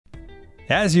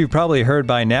As you've probably heard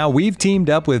by now, we've teamed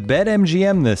up with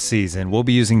BetMGM this season. We'll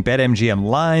be using BetMGM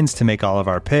lines to make all of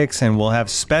our picks, and we'll have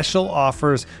special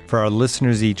offers for our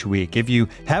listeners each week. If you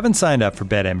haven't signed up for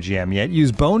BetMGM yet,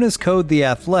 use bonus code The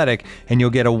Athletic, and you'll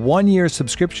get a 1-year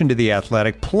subscription to The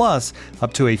Athletic, plus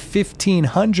up to a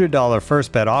 $1,500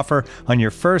 first bet offer on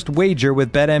your first wager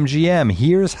with BetMGM.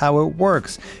 Here's how it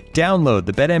works. Download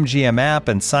the BetMGM app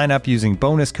and sign up using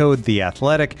bonus code The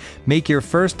Athletic. Make your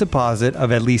first deposit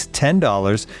of at least $10.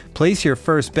 Place your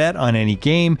first bet on any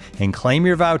game and claim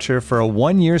your voucher for a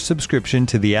 1-year subscription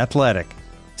to The Athletic.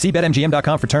 See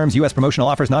BetMGM.com for terms. U.S. promotional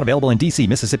offers not available in D.C.,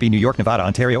 Mississippi, New York, Nevada,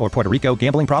 Ontario, or Puerto Rico.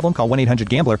 Gambling problem? Call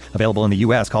 1-800-GAMBLER. Available in the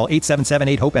U.S. Call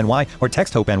 877-8-HOPE-NY or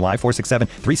text HOPE-NY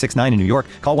 467-369 in New York.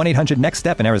 Call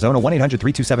 1-800-NEXT-STEP in Arizona.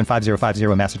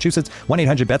 1-800-327-5050 in Massachusetts.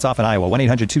 1-800-BETS-OFF in Iowa.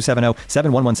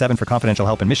 1-800-270-7117 for confidential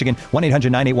help in Michigan.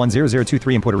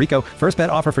 1-800-981-0023 in Puerto Rico. First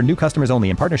bet offer for new customers only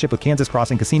in partnership with Kansas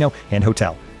Crossing Casino and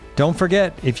Hotel. Don't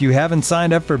forget, if you haven't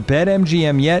signed up for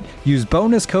BetMGM yet, use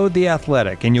bonus code The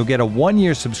Athletic, and you'll get a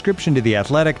 1-year subscription to The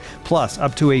Athletic, plus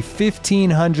up to a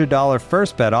 $1,500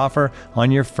 first bet offer on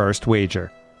your first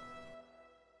wager.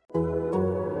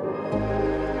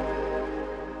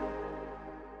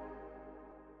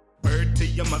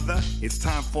 Your mother, it's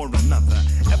time for another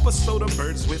episode of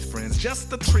Birds with Friends.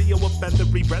 Just a trio of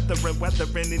feathery brethren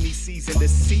weathering any season to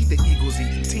see the Eagles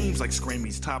eating teams like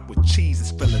Scrammy's top with cheese.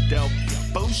 It's Philadelphia,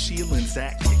 Bo, Sheila, and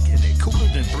Zach kicking it cooler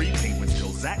than 3 penguins till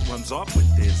Zach runs off with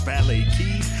his valet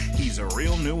keys. He's a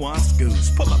real nuanced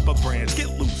goose. Pull up a branch, get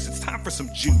loose. It's time for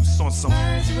some juice on some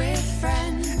Birds with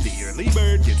Friends. The early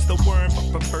bird gets the worm,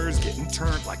 but prefers getting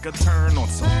turned like a turn on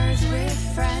some Birds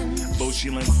with Friends. Bo,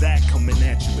 Sheila, and Zach coming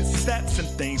at you with stats and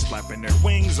things flapping their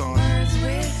wings on Birds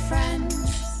with Friends.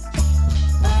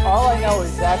 All I know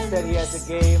is Zach said he has a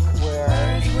game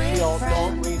where he'll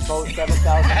don't read both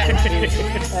 7,000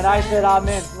 words. And I said, I'm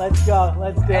in. Let's go.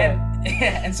 Let's do it.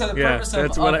 And so the purpose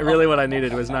that's what I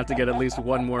needed was not to get at least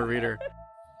one more reader.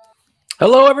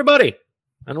 Hello, everybody,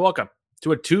 and welcome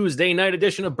to a Tuesday night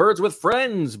edition of Birds with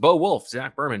Friends. Bo Wolf,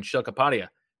 Zach Berman, Shil Kapadia,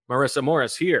 Marissa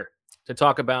Morris here to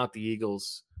talk about the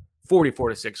Eagles'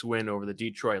 44-6 win over the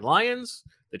Detroit Lions,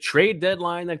 the trade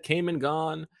deadline that came and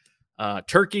gone,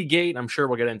 Turkey Gate. I'm sure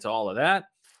we'll get into all of that.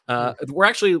 We're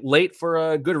actually late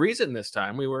for a good reason this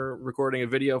time. We were recording a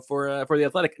video for The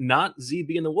Athletic, not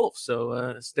ZB and the Wolf.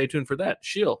 So stay tuned for that.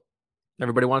 Shil,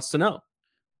 everybody wants to know.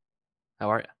 How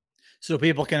are you? So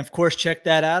people can, of course, check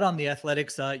that out on the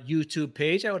Athletics YouTube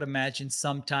page. I would imagine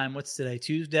sometime, what's today,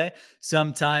 Tuesday?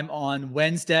 Sometime on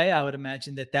Wednesday, I would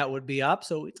imagine that would be up.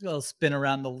 So it's going to spin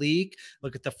around the league,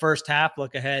 look at the first half,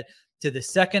 look ahead to the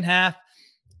second half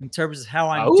in terms of how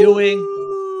I'm doing.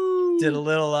 Did a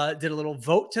little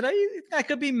vote today. I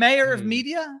could be mayor of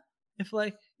media. If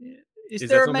is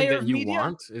there a mayor of media?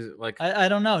 Want? Is it like I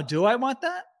don't know. Do I want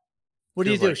that? What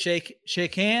do you do? Like,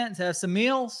 shake hands, have some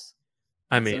meals.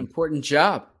 I It's mean, an important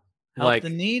job. Help like the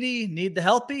needy, need the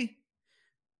helpy.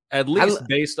 At least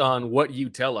based on what you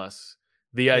tell us,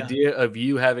 the idea of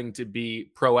you having to be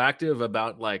proactive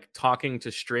about like talking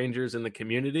to strangers in the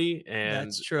community and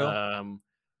that's true.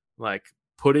 Like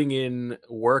putting in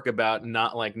work about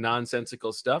not like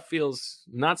nonsensical stuff feels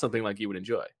not something like you would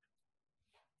enjoy.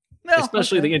 No,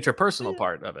 especially the interpersonal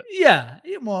part of it. Yeah.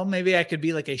 Well, maybe I could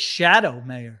be like a shadow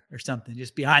mayor or something,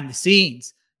 just behind the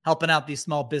scenes, helping out these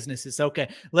small businesses. Okay,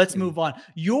 let's move on.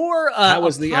 Your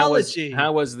apology was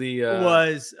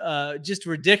just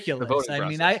ridiculous. I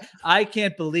mean, I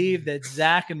can't believe that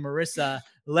Zach and Marissa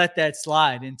let that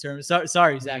slide in terms.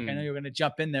 Sorry, Zach. I know you're going to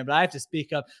jump in there, but I have to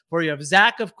speak up for you.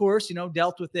 Zach, of course,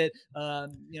 dealt with it.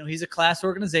 He's a class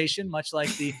organization, much like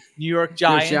the New York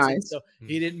Giants. So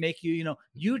he didn't make you.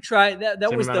 You tried that.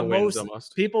 That was the most.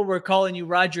 Almost. People were calling you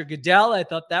Roger Goodell. I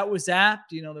thought that was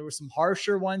apt. There were some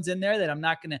harsher ones in there that I'm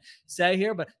not going to say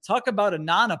here. But talk about a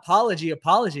non-apology.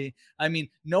 I mean,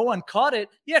 no one caught it.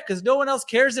 Yeah, because no one else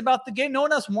cares about the game. No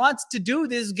one else wants to do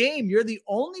this game. You're the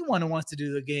only one who wants to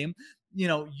do the game.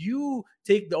 You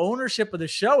take the ownership of the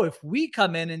show. If we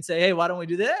come in and say, hey, why don't we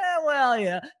do that? Well,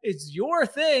 yeah, it's your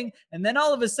thing. And then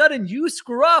all of a sudden you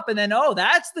screw up and then,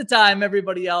 that's the time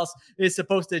everybody else is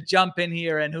supposed to jump in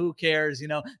here and who cares?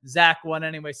 Zach won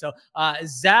anyway. So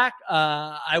Zach,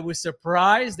 I was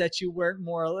surprised that you weren't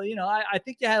more, I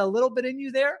think you had a little bit in you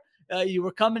there. You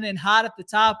were coming in hot at the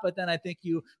top, but then I think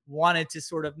you wanted to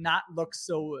sort of not look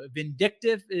so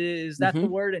vindictive. Is that the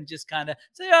word? And just kind of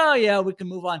say, oh, yeah, we can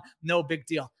move on. No big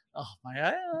deal. Oh, my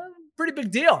God. Pretty big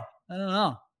deal. I don't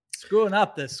know. Screwing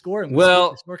up the scoring.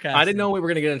 Well, I didn't know we were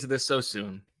going to get into this so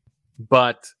soon.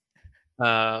 But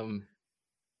I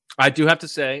do have to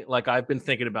say, like, I've been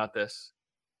thinking about this.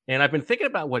 And I've been thinking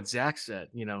about what Zach said,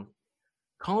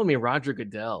 calling me Roger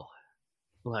Goodell.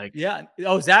 Like, yeah.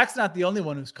 Oh, Zach's not the only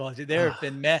one who's called you. There have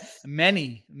been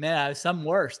many, some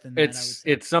worse than that.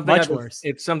 It's something worse.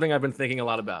 It's something I've been thinking a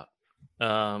lot about.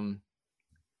 And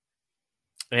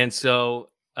so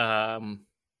I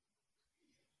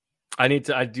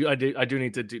do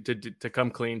need to come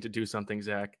clean to do something,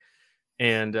 Zach,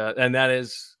 and that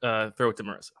is throw it to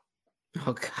Marissa.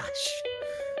 Oh gosh.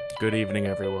 Good evening,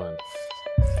 everyone.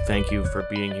 Thank you for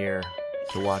being here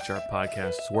to watch our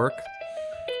podcast's work.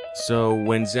 So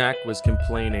when Zach was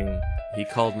complaining, he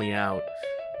called me out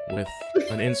with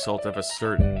an insult of a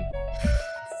certain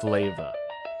flavor.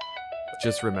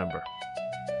 Just remember,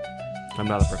 I'm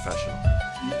not a professional.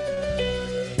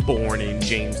 Born in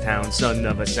Jamestown, son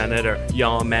of a senator,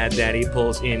 y'all mad daddy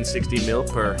pulls in 60 mil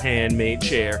per handmade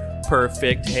chair,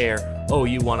 perfect hair. Oh,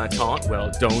 you wanna taunt?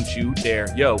 Well, don't you dare.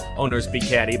 Yo, owners be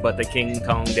catty, but the King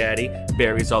Kong daddy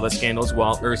buries all the scandals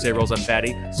while Ursay rolls a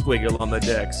fatty. Squiggle on the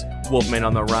decks, Wolfman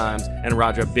on the rhymes, and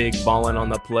Roger big ballin' on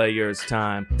the player's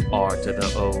time. R to the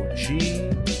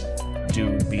OG,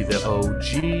 dude be the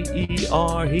OGER,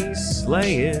 he's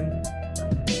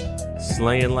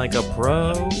slaying like a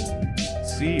pro.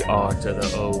 CR to the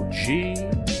OG,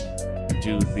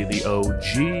 dude be the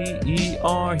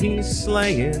OGER, he's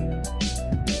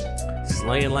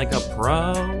slaying like a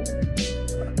pro.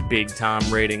 Big time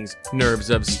ratings, nerves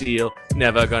of steel,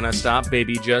 never gonna stop,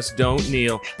 baby, just don't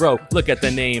kneel. Bro, look at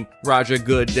the name, Roger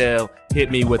Goodell.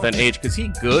 Hit me with an H, cause he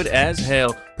good as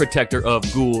hell. Protector of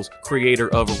ghouls, creator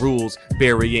of rules,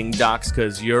 burying docs,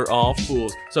 cause you're all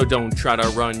fools. So don't try to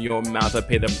run your mouth or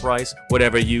pay the price.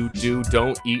 Whatever you do,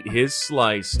 don't eat his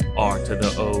slice. R to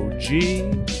the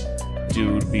OG,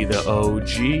 dude be the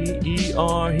OGER,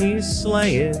 he's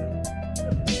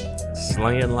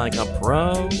slaying like a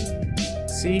pro.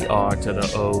 CR to the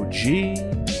OG,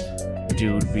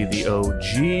 dude be the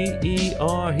OGER,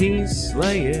 he's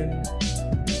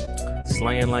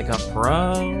slaying like a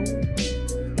pro.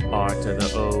 R to the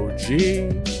OG,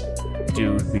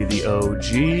 dude be the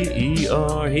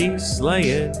OGER, he's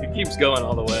slaying. It keeps going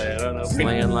all the way. I don't know.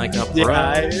 Slaying like a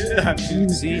pro.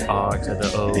 CR to the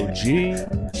OG,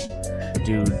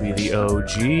 dude be the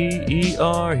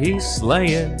OGER, he's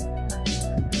slaying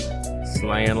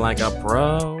like a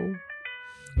pro.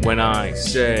 When I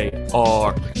say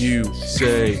R, you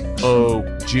say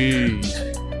OG.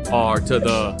 R to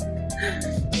the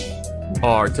OG.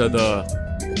 R to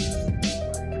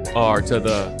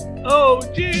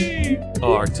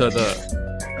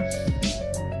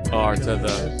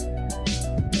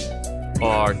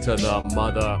the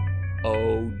mother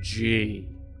OG.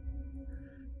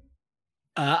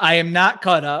 I am not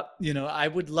caught up. You know, I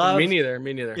would love. Me neither.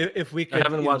 If we could, I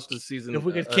haven't watched the season. If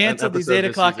we could cancel these 8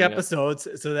 o'clock episodes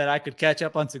so that I could catch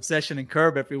up on Succession and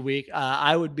Curb every week,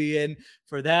 I would be in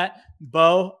for that.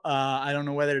 Bo, I don't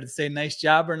know whether to say nice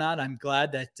job or not. I'm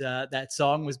glad that that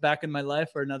song was back in my life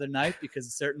for another night because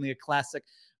it's certainly a classic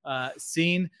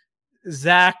scene.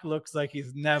 Zach looks like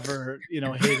he's never,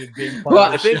 hated being part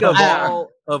of the show. I think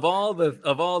of all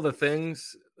the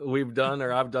things we've done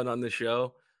or I've done on the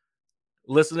show,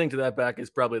 listening to that back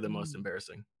is probably the most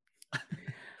embarrassing.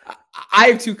 I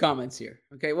have 2 comments here.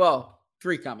 Okay, well,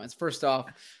 3 comments. First off,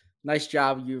 nice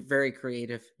job. You're very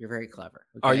creative. You're very clever.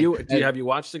 Okay? Have you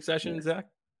watched Succession, Zach?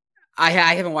 I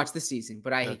haven't watched the season,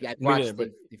 but I watched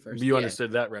the first. You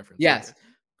understood that reference. Yes. Okay.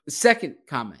 The second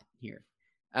comment here.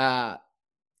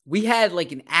 We had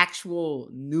like an actual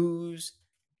news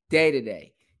day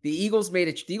today. The Eagles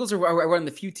are one of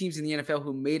the few teams in the NFL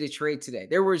who made a trade today.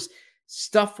 There was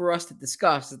stuff for us to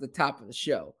discuss at the top of the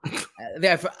show.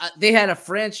 They had a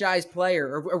franchise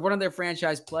player or one of their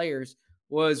franchise players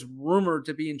was rumored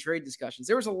to be in trade discussions.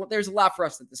 There's a lot for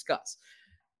us to discuss.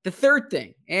 The third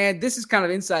thing, and this is kind of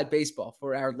inside baseball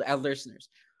for our listeners.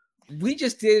 We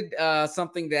just did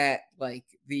something that like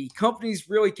the company's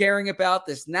really caring about,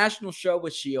 this national show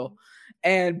with Shield.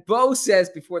 And Bo says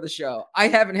before the show, I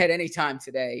haven't had any time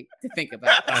today to think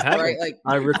about this. Right? Like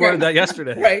I recorded that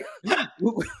yesterday. Right.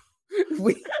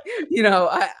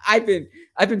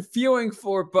 I've been feeling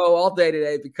for Bo all day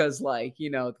today because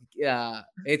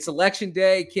it's election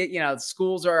day.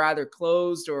 Schools are either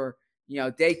closed or,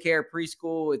 daycare,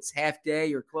 preschool, it's half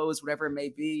day or closed, whatever it may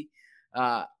be.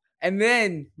 And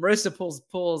then Marissa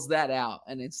pulls that out,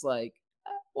 and it's like,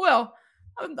 well,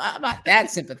 I'm not that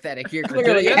sympathetic here.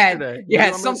 Clearly, you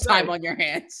had some time on your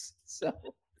hands. So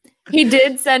he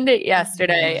did send it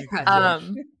yesterday.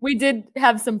 We did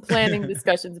have some planning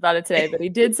discussions about it today, but he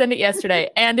did send it yesterday,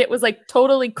 and it was like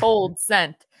totally cold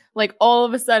sent. Like all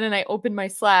of a sudden, I opened my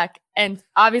Slack, and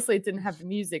obviously, it didn't have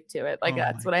music to it. Like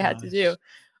that's what I had to do.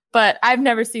 But I've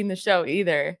never seen the show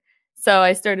either. So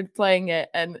I started playing it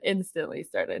and instantly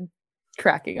started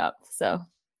cracking up. So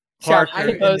Parker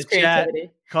in the chat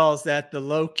calls that the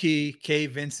low-key K.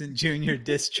 Vincent Jr.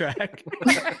 diss track.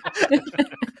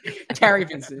 Terry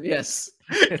Vincent, yes.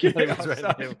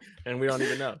 And we don't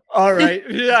even know. All right.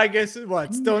 Yeah, I guess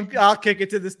what? I'll kick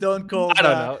it to the Stone Cold. I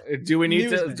don't know. Do we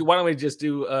need to? Why don't we just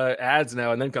do ads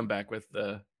now and then come back with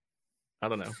the? I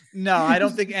don't know. No, I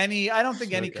don't think any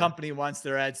company wants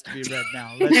their ads to be read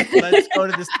now. Let's go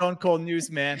to the Stone Cold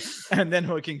Newsman, and then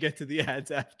we can get to the ads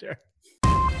after.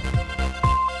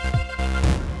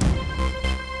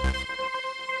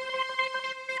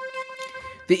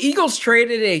 The Eagles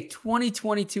traded a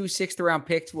 2022 6th-round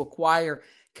pick to acquire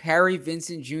Kary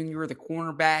Vincent Jr., the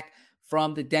cornerback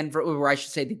from the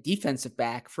the defensive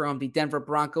back from the Denver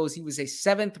Broncos. He was a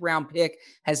 7th-round pick,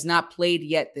 has not played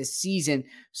yet this season.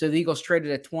 So the Eagles traded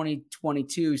a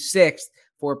 2022 6th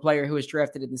for a player who was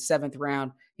drafted in the 7th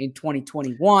round in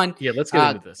 2021. Yeah, let's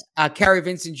get into this. Kary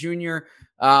Vincent Jr.,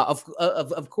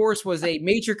 of course, was a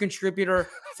major contributor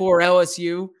for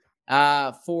LSU.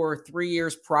 For 3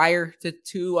 years prior to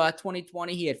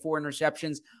 2020, he had 4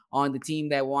 interceptions on the team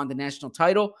that won the national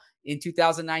title. In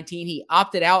 2019, he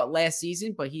opted out last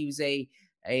season, but he was a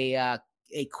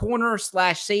corner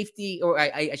 / safety, or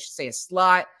I should say a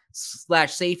slot /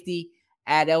 safety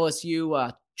at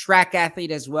LSU. Track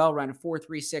athlete as well, ran a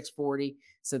 4.36 40.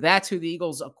 So that's who the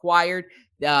Eagles acquired.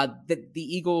 The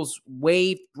Eagles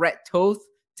waived Brett Toth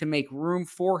to make room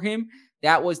for him.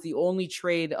 That was the only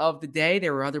trade of the day.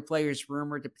 There were other players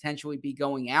rumored to potentially be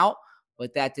going out,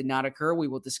 but that did not occur. We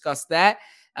will discuss that.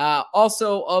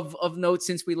 Also of note,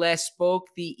 since we last spoke,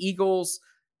 the Eagles,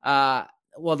 Nick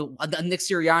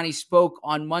Sirianni spoke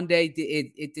on Monday.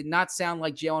 It did not sound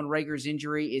like Jalen Reagor's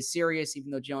injury is serious, even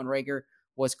though Jalen Reagor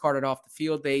was carted off the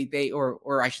field.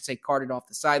 Or I should say carted off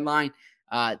the sideline.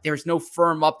 There's no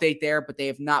firm update there, but they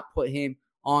have not put him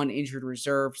on injured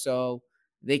reserve. So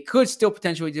they could still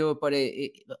potentially do it, but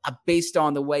based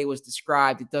on the way it was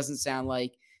described, it doesn't sound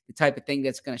like the type of thing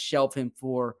that's going to shelve him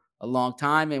for a long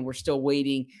time. And we're still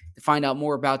waiting to find out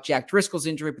more about Jack Driscoll's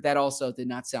injury, but that also did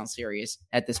not sound serious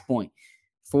at this point.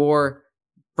 For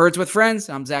Birds with Friends,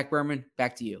 I'm Zach Berman.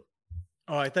 Back to you.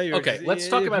 Oh, I thought you were okay. Let's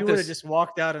talk about this. If you would have just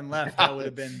walked out and left, that would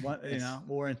have been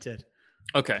warranted.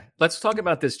 Okay, let's talk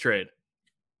about this trade.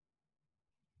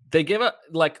 They give up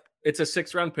it's a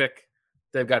 6th-round pick.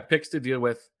 They've got picks to deal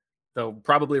with. They'll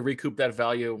probably recoup that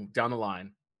value down the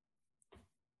line.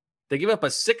 They give up a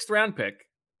 6th-round pick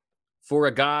for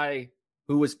a guy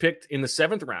who was picked in the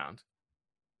 7th round.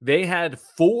 They had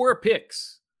 4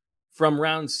 picks from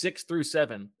rounds 6 through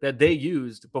 7 that they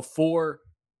used before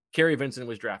Kary Vincent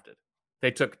was drafted.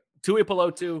 They took Tui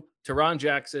Pelotu, Teron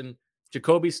Jackson,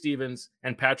 Jacoby Stevens,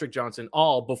 and Patrick Johnson,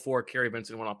 all before Kary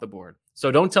Vincent went off the board.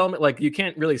 So don't tell me, you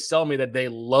can't really sell me that they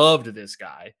loved this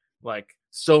guy,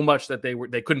 so much that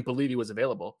they couldn't believe he was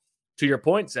available. To your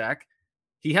point, Zach,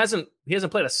 he hasn't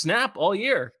played a snap all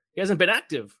year. He hasn't been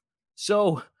active.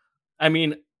 So, I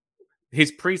mean,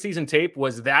 his preseason tape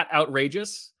was that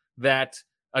outrageous that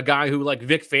a guy who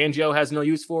Vic Fangio has no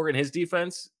use for in his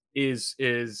defense is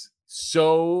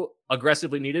so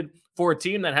aggressively needed for a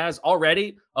team that has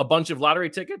already a bunch of lottery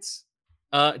tickets,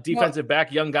 defensive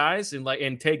back young guys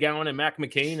and Tay Gowan and Mac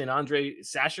McCain and Andre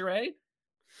Sacheret.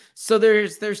 So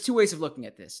there's 2 ways of looking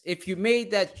at this. If you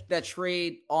made that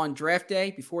trade on draft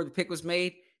day before the pick was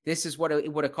made, this is what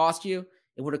it would have cost you.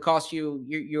 It would have cost you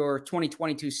your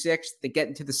 2022 6th to get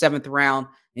into the 7th round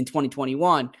in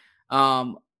 2021.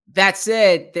 That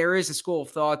said, there is a school of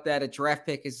thought that a draft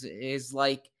pick is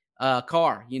like a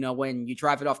car. When you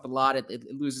drive it off the lot,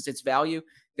 it loses its value.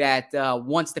 That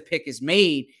once the pick is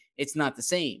made, it's not the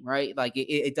same, right?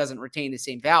 It doesn't retain the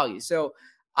same value. So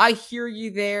I hear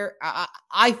you there.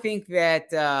 I think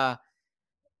that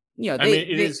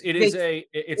it's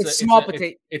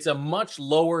a much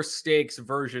lower stakes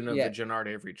version of the Genard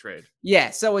Avery trade. Yeah,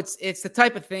 so it's the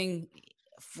type of thing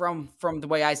from the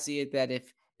way I see it that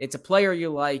if it's a player you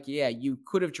like, you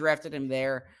could have drafted him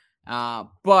there,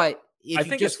 but if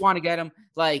you just want to get him,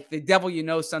 the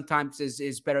devil sometimes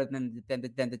is better than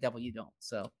the devil you don't.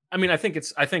 So I mean, I think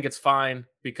it's fine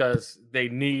because they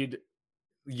need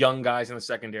young guys in the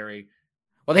secondary.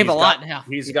 Well, they have a lot now.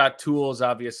 He's got tools,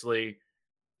 obviously.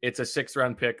 It's a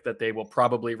 6th-round pick that they will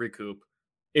probably recoup.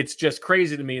 It's just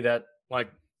crazy to me that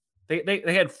they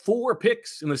had 4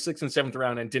 picks in the 6th and 7th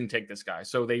round and didn't take this guy.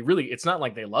 So it's not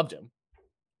like they loved him.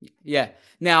 Yeah.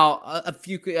 Now,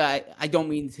 I don't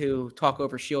mean to talk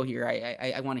over Sheil here.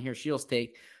 I want to hear Sheil's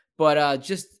take, but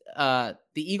the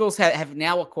Eagles have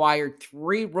now acquired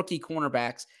 3 rookie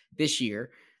cornerbacks this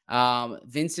year.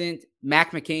 Vincent,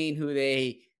 Mac McCain, who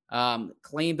they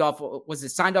claimed off. Was it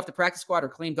signed off the practice squad or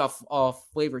claimed off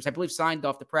waivers? I believe signed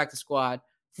off the practice squad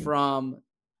from.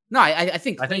 No, I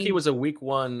think he was a week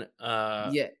 1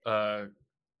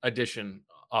 addition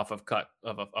off of cut.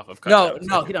 No.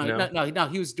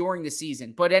 He was during the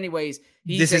season. But anyways,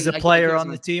 this is a player on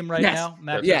the team right now.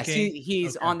 Yes,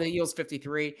 he's on the Eagles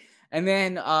 53, and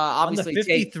then obviously on the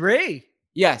 53.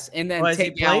 Yes, and then Tay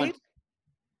Gowan.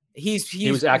 He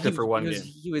was active for 1 game.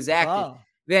 He was active. Oh.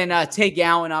 Then Tay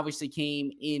Gowan obviously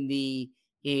came in the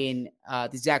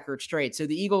Zach Ertz trade. So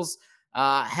the Eagles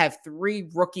have 4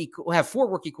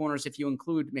 rookie corners if you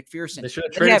include McPherson. They should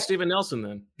have traded Steven Nelson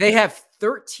then. They have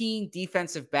 13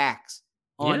 defensive backs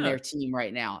on their team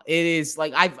right now. It is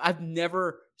like I've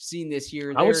never seen this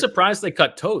here. I was surprised they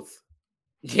cut Toth.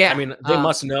 Yeah, I mean they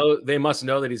must know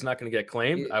that he's not going to get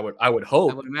claimed. I would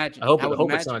hope. I would imagine. I hope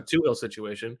it's not a Tuhill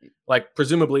situation. Like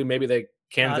presumably maybe they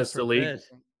canvassed the league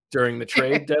during the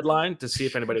trade deadline to see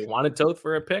if anybody wanted Toth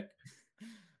for a pick,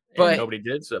 but nobody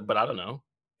did. So, but I don't know.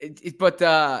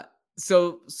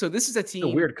 So this is a team.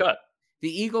 It's a weird cut. The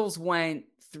Eagles went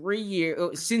 3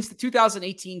 years since the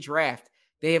 2018 draft.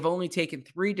 They have only taken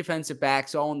 3 defensive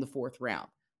backs, all in the 4th round.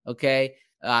 Okay,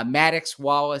 Maddox,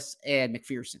 Wallace, and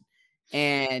McPherson,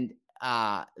 and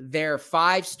there are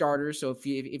 5 starters. So if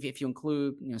you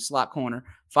include slot corner,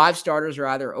 5 starters are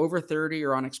either over 30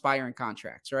 or on expiring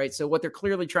contracts. Right. So what they're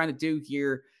clearly trying to do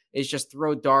here is just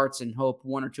throw darts and hope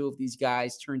 1 or 2 of these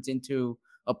guys turns into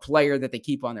a player that they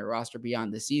keep on their roster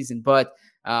beyond the season. But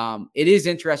it is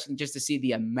interesting just to see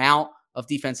the amount of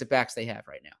defensive backs they have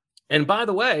right now. And by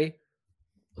the way,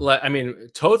 I mean,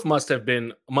 Toth must have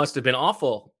been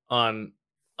awful on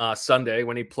Sunday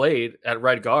when he played at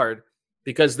right guard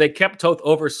because they kept Toth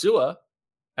over Sua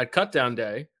at cutdown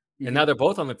day. And now they're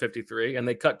both on the 53 and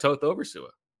they cut Toth over Sua.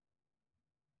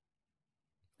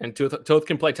 And Toth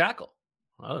can play tackle.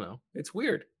 I don't know. It's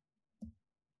weird.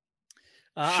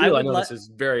 Sheila, I know this is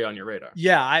very on your radar.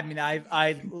 Yeah, I mean,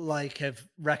 I have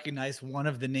recognized one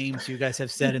of the names you guys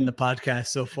have said in the podcast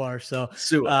so far. So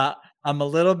I'm a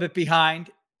little bit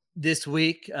behind this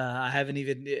week. I haven't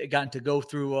even gotten to go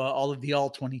through all of the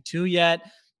all 22 yet.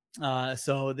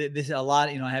 So this is a lot,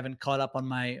 I haven't caught up on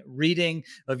my reading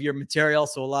of your material.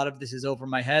 So a lot of this is over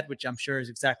my head, which I'm sure is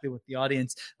exactly what the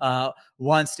audience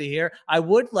wants to hear. I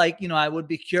would I would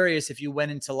be curious if you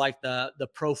went into like the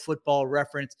Pro Football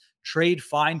Reference Trade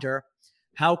Finder,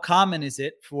 how common is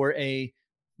it for a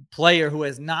player who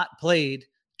has not played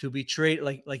to be traded,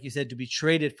 like you said, to be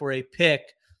traded for a pick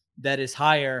that is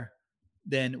higher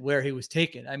than where he was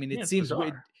taken? I mean, it seems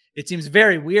weird. It seems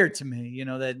very weird to me,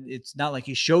 that it's not like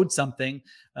he showed something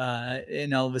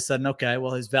and all of a sudden, okay,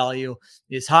 well, his value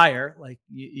is higher. Like,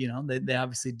 they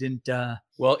obviously didn't.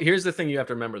 Well, here's the thing you have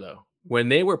to remember, though. When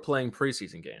they were playing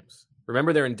preseason games,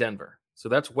 remember they're in Denver. So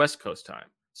that's West Coast time.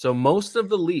 So most of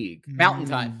the league. Mountain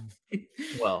time.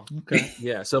 Well, okay.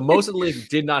 Yeah. So most of the league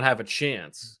did not have a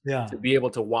chance to be able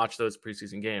to watch those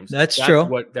preseason games. That's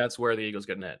true. That's where the Eagles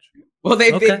get an edge. Well,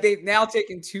 they've now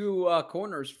taken 2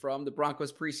 corners from the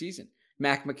Broncos preseason,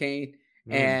 Mac McCain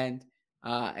and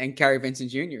Kerry Vincent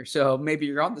Jr. So maybe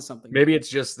you're onto something. Maybe it's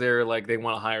just they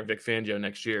want to hire Vic Fangio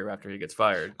next year after he gets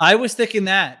fired. I was thinking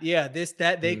that. Yeah,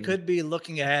 they could be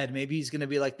looking ahead. Maybe he's going to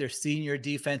be like their senior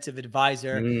defensive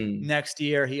advisor next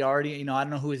year. He already, I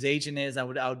don't know who his agent is. I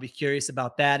would be curious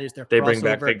about that. Is there they bring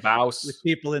back Big Bouse with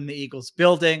people in the Eagles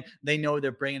building? They know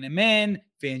they're bringing him in.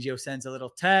 Fangio sends a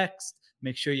little text.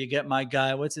 Make sure you get my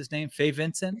guy. What's his name? Faye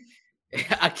Vincent.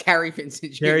 Kerry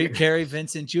Vincent Jr. Kerry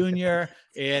Vincent Jr.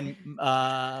 and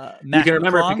Mac you can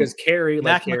remember McClung. It because Kerry,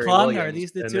 Mac Kerry McClung, Williams, are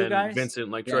these the 2 guys? Vincent,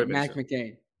 Troy Vincent. Mac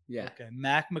McCain. Yeah. Okay.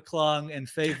 Mac McClung and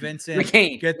Faye Vincent.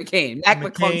 McCain. Mac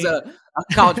McClung's a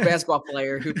college basketball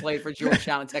player who played for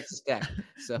Georgetown and Texas Tech.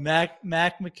 So Mac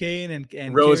McCain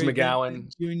and Rose Kerry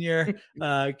McGowan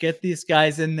Jr. Get these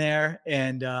guys in there,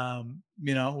 and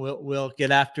we'll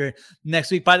get after it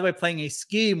next week. By the way, playing a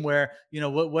scheme where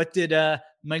what did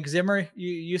Mike Zimmer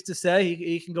used to say?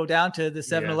 He can go down to the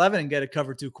 7-Eleven and get a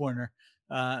cover 2 corner.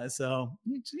 So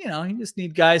you just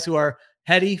need guys who are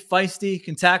heady, feisty,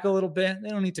 can tackle a little bit. They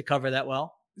don't need to cover that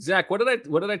well. Zach, what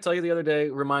did I tell you the other day?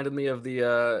 Reminded me of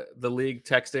the league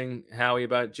texting Howie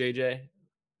about JJ.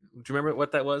 Do you remember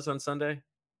what that was on Sunday?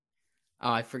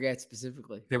 Oh, I forget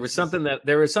specifically. There was something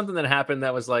that happened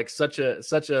that was like such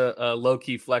a low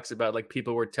key flex about like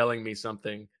people were telling me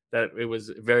something that it was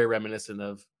very reminiscent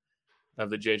of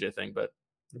the JJ thing. But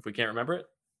if we can't remember it,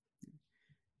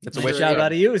 it's a shout out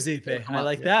to you, Zipe. I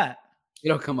like that.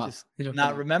 It'll come up.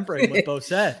 Not remembering what Bo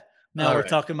said. Now we're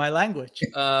talking my language.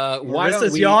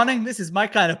 Marissa's yawning. This is my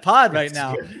kind of pod right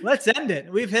now. Let's end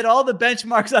it. We've hit all the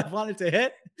benchmarks I wanted to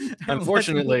hit.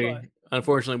 Unfortunately,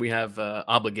 Unfortunately, we have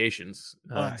obligations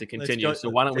to continue. So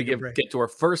why don't we get to our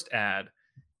first ad?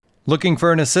 Looking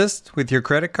for an assist with your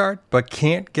credit card, but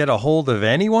can't get a hold of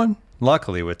anyone?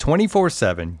 Luckily, with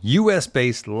 24/7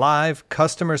 U.S.-based live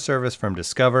customer service from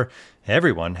Discover,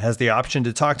 everyone has the option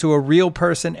to talk to a real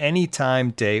person anytime,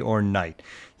 day or night.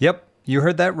 Yep, you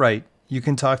heard that right. You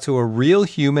can talk to a real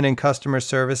human in customer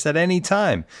service at any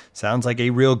time. Sounds like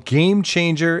a real game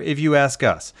changer if you ask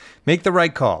us. Make the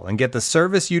right call and get the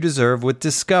service you deserve with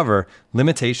Discover.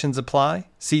 Limitations apply.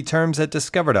 See terms at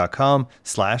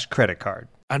discover.com/creditcard.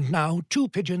 And now, two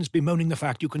pigeons bemoaning the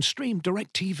fact you can stream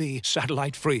DirecTV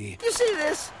satellite-free. You see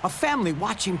this? A family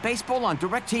watching baseball on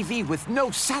DirecTV with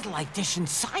no satellite dish in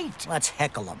sight. Let's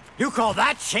heckle them. You call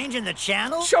that changing the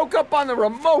channel? Choke up on the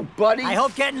remote, buddy. I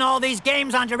hope getting all these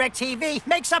games on DirecTV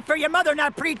makes up for your mother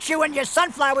not pre-chewing your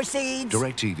sunflower seeds.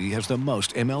 DirecTV has the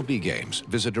most MLB games.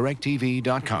 Visit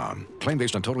DirecTV.com. Claim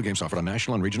based on total games offered on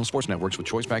national and regional sports networks with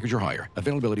choice package or higher.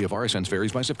 Availability of RSNs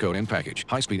varies by zip code and package.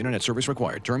 High-speed internet service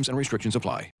required. Terms and restrictions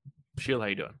apply. Sheila, how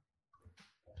you doing?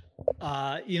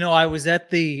 I was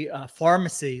at the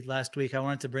pharmacy last week. I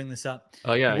wanted to bring this up.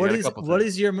 Oh yeah. What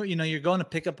is your, you're going to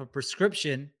pick up a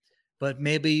prescription, but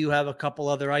maybe you have a couple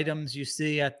other items you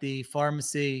see at the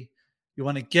pharmacy you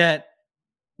want to get.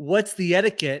 What's the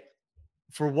etiquette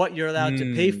for what you're allowed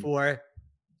to pay for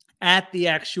at the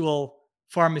actual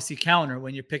pharmacy counter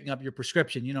when you're picking up your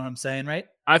prescription? You know what I'm saying, right?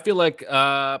 I feel like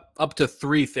up to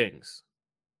 3 things.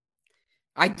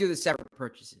 I do the separate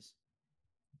purchases.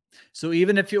 So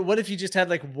even if what if you just had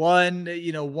like one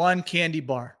candy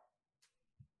bar?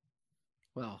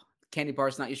 Well, candy bar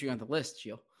is not usually on the list,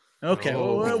 Jill. Okay,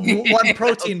 one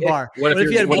protein bar. What if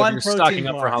you had one protein stocking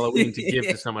up for Halloween to give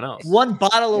to someone else? One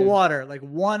bottle of water, like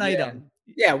one item.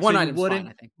 Yeah, one item's fine,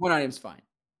 I think. One item's fine.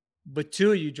 But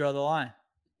 2, you draw the line.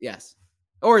 Yes.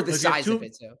 Or the size of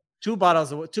it, so. 2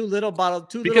 bottles of 2 little bottles,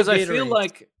 2 because little I feel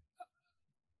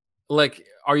like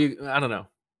are you, I don't know.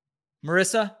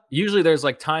 Marissa? Usually there's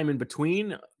like time in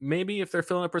between, maybe if they're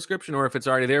filling a prescription or if it's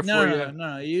already there for you.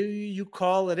 No. You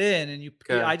call it in and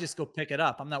I just go pick it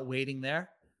up. I'm not waiting there.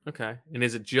 Okay. And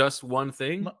is it just one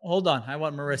thing? Hold on. I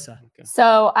want Marissa. Okay.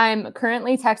 So I'm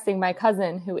currently texting my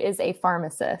cousin who is a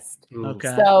pharmacist. Ooh,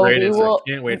 okay. So I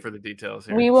can't wait for the details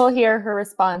here. We will hear her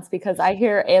response because I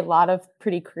hear a lot of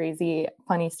pretty crazy,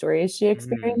 funny stories she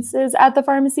experiences at the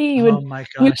pharmacy. You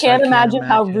can't imagine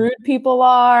how rude people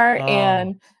are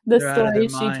and the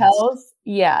stories she tells.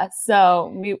 Yeah,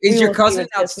 so is your cousin?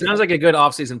 Sounds like a good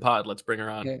off-season pod. Let's bring her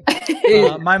on.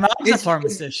 My mom's a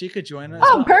pharmacist. She could join us.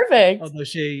 Oh, perfect. Although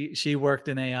she worked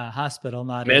in a hospital,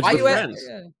 not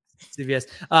CVS.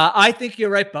 I think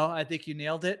you're right, Bo. I think you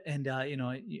nailed it. And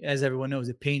as everyone knows,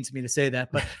 it pains me to say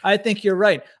that, but I think you're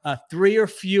right. 3 or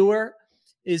fewer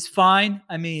is fine.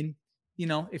 I mean,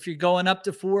 if you're going up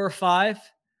to 4 or 5,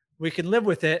 we can live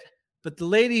with it. But the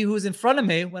lady who's in front of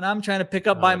me, when I'm trying to pick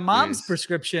up my mom's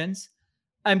prescriptions,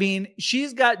 I mean,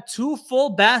 she's got 2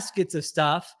 full baskets of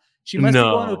stuff. She must be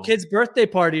going to a kid's birthday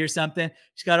party or something.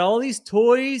 She's got all these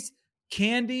toys,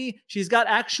 candy. She's got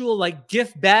actual like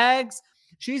gift bags.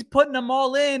 She's putting them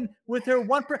all in with her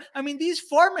I mean, these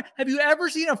have you ever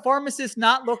seen a pharmacist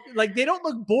not look like they don't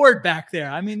look bored back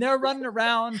there? I mean, they're running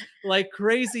around like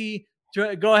crazy.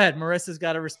 Go ahead. Marissa's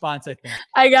got a response, I think.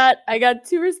 I got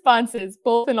 2 responses,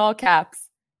 both in all caps.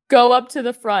 Go up to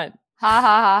the front. Ha ha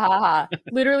ha ha ha.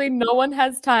 Literally no one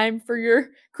has time for your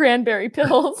cranberry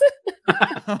pills.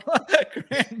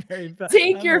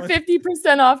 Take your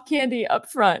 50% off candy up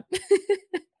front.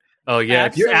 Oh yeah. Absolutely.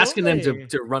 If you're asking them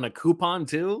to run a coupon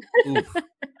too. Oof.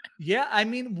 Yeah, I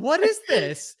mean, what is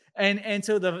this? And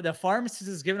so the pharmacist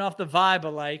is giving off the vibe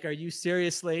of like, are you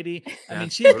serious, lady? I mean,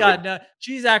 she's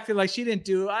acting like she didn't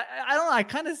do. I don't know. I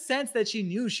kind of sense that she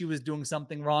knew she was doing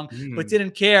something wrong, but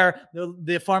didn't care.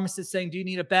 The pharmacist saying, "Do you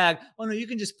need a bag?" Oh no, you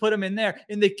can just put them in there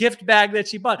in the gift bag that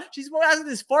she bought. She's asking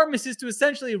this pharmacist to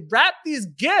essentially wrap these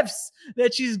gifts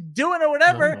that she's doing or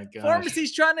whatever. Oh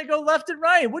pharmacy's trying to go left and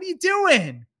right. What are you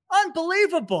doing?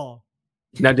 Unbelievable.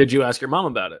 Now, did you ask your mom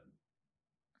about it?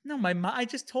 No, my mom. I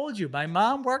just told you, my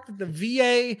mom worked at the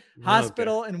VA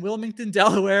hospital in Wilmington,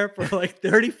 Delaware, for like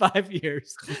 35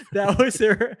 years. That was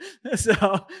her.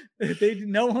 So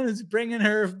no one is bringing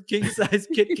her king size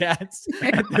Kit Kats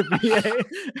at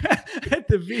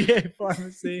the VA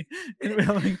pharmacy in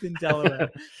Wilmington, Delaware.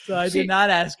 So I did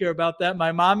not ask her about that.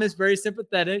 My mom is very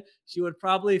sympathetic. She would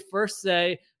probably first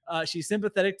say. She's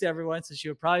sympathetic to everyone, so she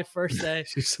would probably first say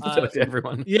she's sympathetic to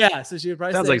everyone. Yeah, so she would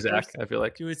probably sounds say like Zach. I feel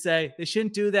like she would say they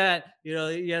shouldn't do that.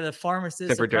 The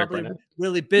pharmacists are probably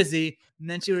really busy, and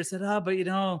then she would have said, but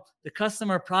the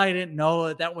customer probably didn't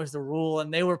know that was the rule,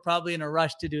 and they were probably in a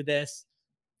rush to do this.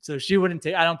 So she wouldn't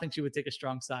take. I don't think she would take a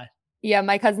strong side. Yeah,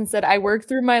 my cousin said, I worked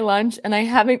through my lunch and I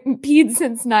haven't peed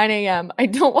since 9 a.m. I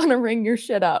don't want to ring your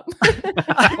shit up.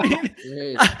 I mean,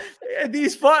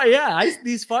 these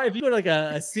if you go to like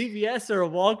a CVS or a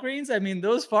Walgreens, I mean,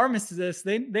 those pharmacists,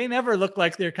 they never look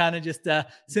like they're kind of just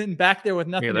sitting back there with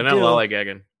nothing to do. Yeah, they're not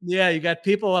lollygagging. Yeah, you got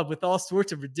people with all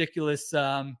sorts of ridiculous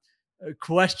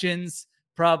questions,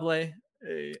 probably.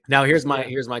 Now, here's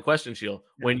my question, Sheil.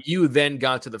 Yeah. When you then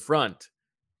got to the front,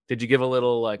 did you give a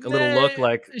little look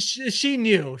like she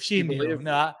knew? She knew.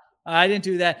 No, I didn't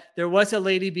do that. There was a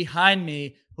lady behind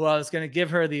me who I was going to give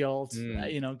her the old,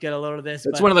 get a load of this.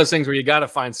 It's one of those things where you got to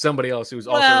find somebody else who's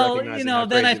also recognizing.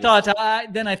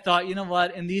 Then I thought, you know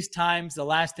what? In these times, the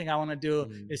last thing I want to do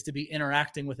is to be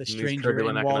interacting with a stranger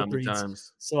in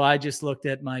Walgreens. So I just looked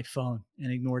at my phone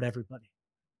and ignored everybody.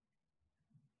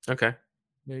 Okay,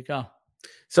 there you go.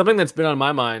 Something that's been on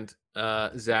my mind.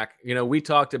 Zach, we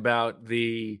talked about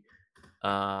the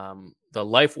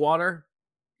Life Water,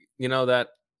 the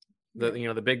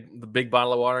big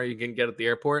bottle of water you can get at the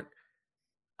airport.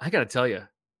 I got to tell you,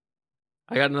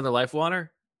 I got another Life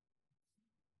Water.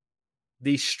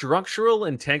 The structural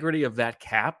integrity of that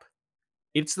cap,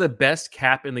 it's the best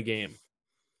cap in the game.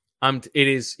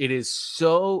 It's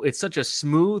such a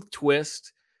smooth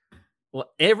twist. Well,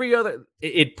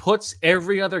 it puts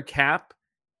every other cap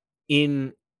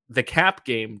in the cap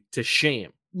game to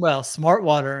shame. Well, Smart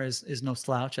Water is no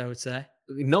slouch, I would say.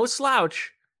 No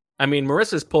slouch. I mean,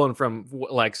 Marissa's pulling from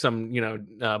like some,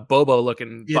 Bobo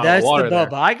looking bottle of water. That's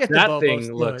the Bobo. I get that the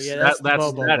thing looks. Yeah,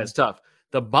 that is tough.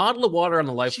 The bottle of water on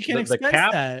the Life, the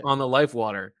cap on the Life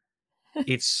Water,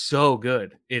 it's so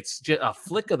good. It's just a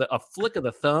flick of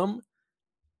the thumb.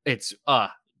 It's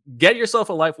get yourself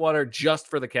a Life Water just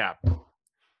for the cap.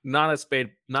 Not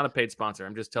a paid sponsor.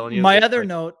 I'm just telling you. My other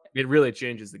note. It really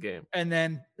changes the game. And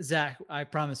then, Zach, I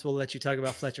promise we'll let you talk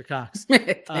about Fletcher Cox.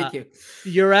 Thank you.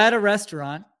 You're at a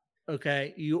restaurant,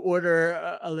 okay? You order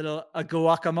a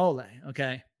guacamole,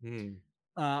 okay?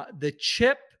 The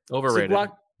chip. Overrated.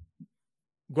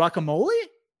 Guacamole?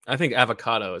 I think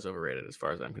avocado is overrated as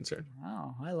far as I'm concerned.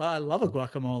 Oh, I love a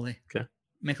guacamole. Okay.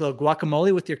 Make a little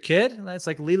guacamole with your kid. That's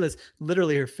like Leela's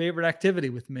literally her favorite activity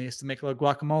with me is to make a little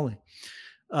guacamole.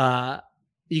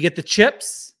 You get the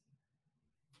chips.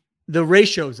 The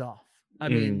ratio's off. I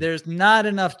mean, there's not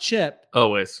enough chip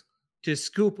always to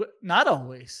scoop. Not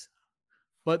always,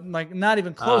 but like not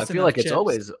even close. I feel like it's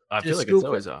always. I feel like it's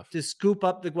always off to scoop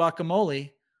up the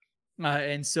guacamole.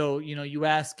 And so you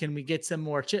ask, can we get some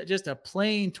more chip? Just a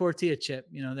plain tortilla chip.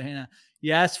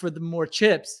 You ask for the more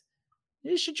chips.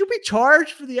 Should you be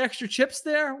charged for the extra chips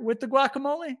there with the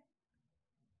guacamole?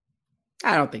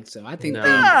 I don't think so. I think come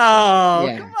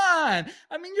on.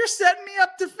 I mean, you're setting me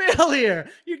up to fail here.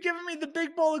 You're giving me the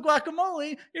big bowl of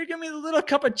guacamole. You're giving me the little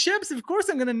cup of chips. Of course,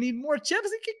 I'm going to need more chips.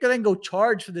 I can't then go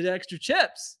charge for the extra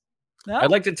chips. No?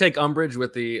 I'd like to take umbrage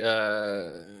with the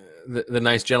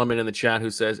nice gentleman in the chat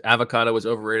who says avocado is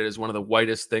overrated as one of the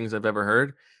whitest things I've ever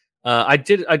heard. I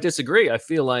disagree. I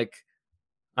feel like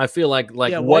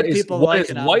what is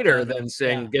whiter than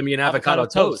saying give me an avocado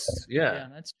toast? Yeah,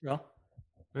 that's true.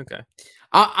 Okay.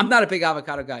 I'm not a big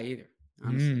avocado guy either.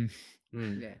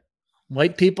 Yeah.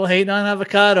 White people hate on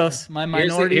avocados. My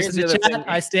minorities in the chat,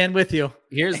 I stand with you.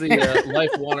 Here's the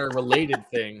Life Water related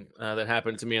thing that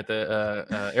happened to me at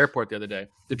the airport the other day.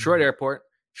 Detroit Airport.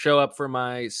 Show up for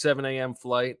my 7 a.m.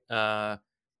 flight. Got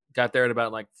there at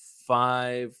about like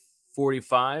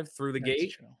 5:45 through the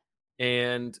gate. True.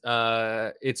 And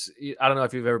I don't know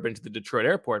if you've ever been to the Detroit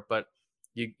Airport, but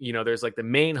there's like the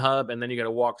main hub, and then you got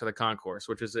to walk to the concourse,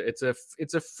 which is it's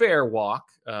a fair walk,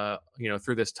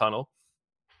 through this tunnel.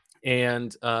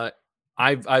 And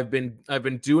I've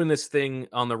been doing this thing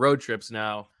on the road trips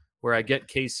now, where I get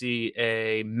Casey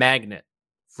a magnet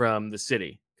from the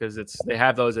city because they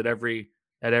have those at every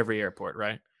airport,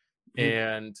 right?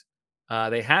 And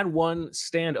they had one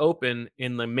stand open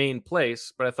in the main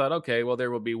place, but I thought, okay, well, there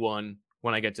will be one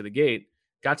when I get to the gate.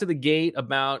 Got to the gate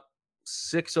about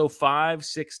 6:05,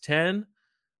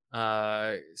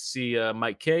 6:10. See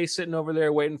Mike K sitting over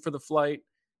there waiting for the flight,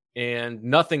 and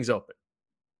nothing's open.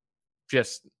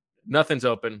 Just nothing's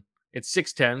open. It's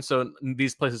 6:10, so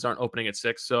these places aren't opening at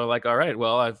 6. So like, all right,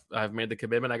 well, I've made the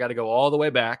commitment. I got to go all the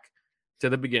way back to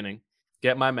the beginning,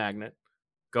 get my magnet,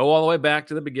 go all the way back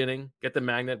to the beginning, get the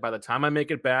magnet. By the time I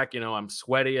make it back, I'm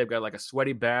sweaty. I've got like a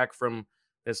sweaty back from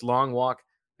this long walk.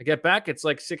 I get back, it's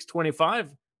like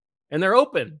 6:25, and they're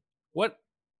open.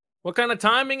 What kind of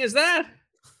timing is that?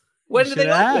 When did they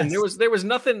open? There was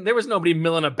nothing. There was nobody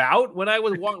milling about when I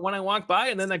walked by,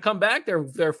 and then they come back.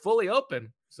 They're fully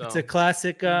open. So it's a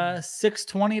classic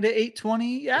 6:20 to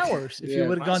 8:20 hours. If you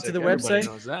would have gone to the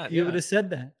website, you would have said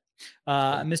that.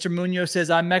 Mr. Munoz says,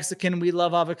 I'm Mexican. We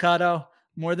love avocado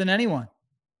more than anyone.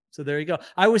 So there you go.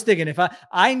 I was thinking if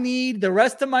I need the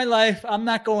rest of my life, I'm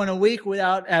not going a week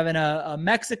without having a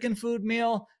Mexican food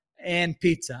meal and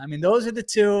pizza. I mean, those are the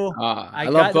two. I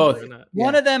love both.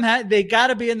 One of them they got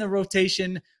to be in the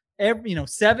rotation. 7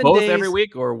 days. Both every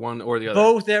week or one or the other?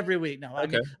 Both every week. No,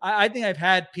 okay. I think I've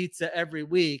had pizza every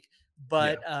week,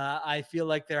 but I feel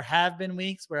like there have been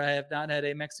weeks where I have not had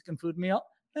a Mexican food meal.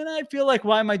 And I feel like,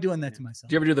 why am I doing that to myself?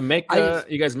 Do you ever do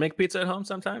you guys make pizza at home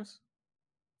sometimes?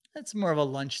 It's more of a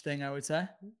lunch thing, I would say.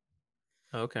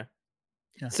 Okay.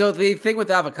 Yeah. So the thing with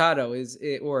avocado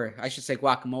or I should say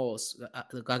guacamole,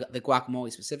 the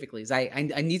guacamole specifically, is I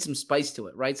need some spice to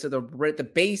it, right? So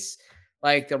the base,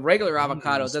 like the regular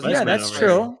avocado, doesn't. Yeah, that's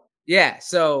true. Yeah,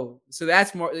 so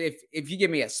that's more. If you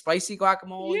give me a spicy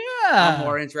guacamole, I'm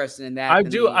more interested in that. I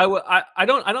do. I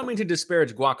don't mean to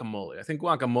disparage guacamole. I think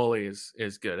guacamole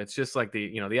is good. It's just like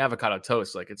the avocado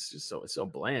toast. Like it's so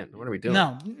bland. What are we doing?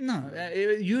 No.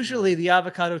 Usually the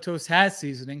avocado toast has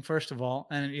seasoning. First of all,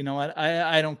 and you know what?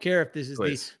 I don't care if this is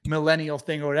the millennial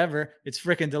thing or whatever. It's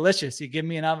freaking delicious. You give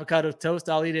me an avocado toast,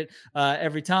 I'll eat it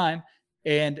every time.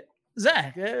 And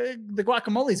Zach, the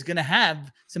guacamole is going to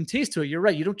have some taste to it. You're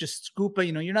right. You don't just scoop it.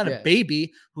 You're not a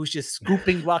baby who's just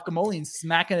scooping guacamole and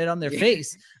smacking it on their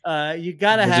face. You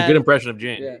got to have. It's a good impression of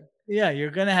Jane. Yeah, you're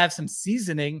going to have some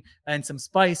seasoning and some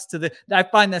spice to the. I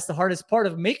find that's the hardest part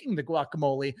of making the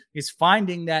guacamole is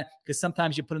finding that, because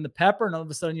sometimes you put in the pepper and all of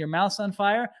a sudden your mouth's on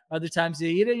fire. Other times you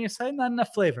eat it and you're saying not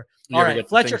enough flavor. All right,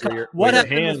 Fletcher. What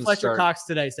happened with Fletcher Cox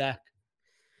today, Zach?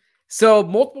 So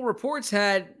multiple reports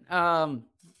had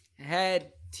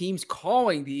teams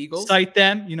calling the Eagles. Cite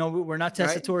them. We're not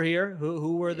testator here.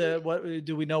 Who were what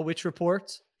do we know which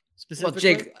reports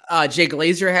specifically? Well, Jay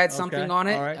Glazer had something on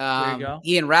it. All right, there you go.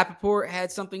 Ian Rappaport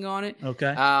had something on it.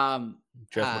 Okay.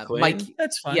 Jeff McClain. Mike,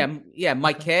 that's fine. Yeah.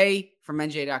 Mike Kay from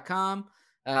NJ.com.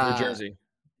 New Jersey.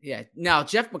 Yeah. Now,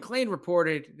 Jeff McClain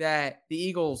reported that the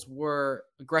Eagles were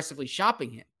aggressively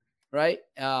shopping him, right?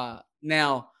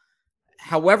 Now,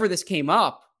 however this came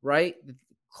up, right?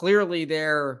 Clearly,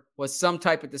 there was some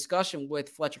type of discussion with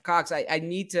Fletcher Cox. I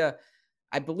believe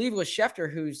it was Schefter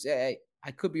who's, I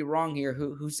could be wrong here,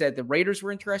 who said the Raiders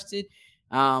were interested.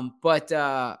 But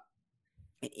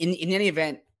in any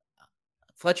event,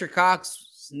 Fletcher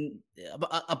Cox,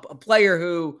 a player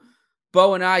who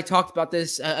Bo and I talked about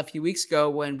this a few weeks ago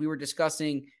when we were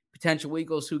discussing potential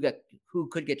Eagles who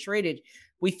could get traded.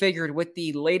 We figured with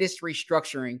the latest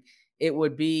restructuring, it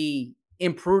would be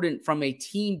imprudent from a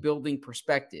team building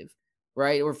perspective,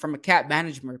 right? Or from a cap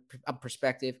management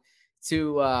perspective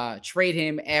to trade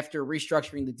him after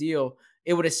restructuring the deal.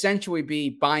 It would essentially be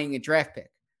buying a draft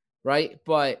pick, right?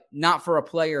 But not for a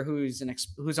player who's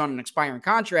on an expiring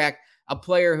contract, a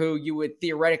player who you would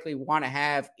theoretically want to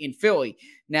have in Philly.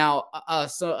 Now,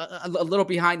 so a little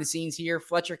behind the scenes here,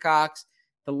 Fletcher Cox,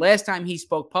 the last time he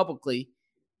spoke publicly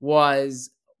was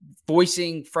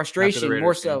voicing frustration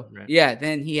more so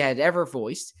than he had ever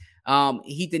voiced.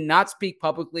 He did not speak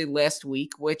publicly last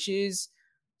week, which is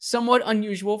somewhat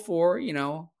unusual for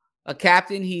a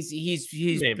captain.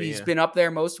 He's been up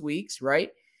there most weeks,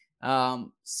 right?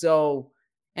 So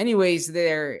anyways,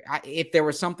 if there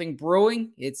was something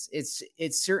brewing, it's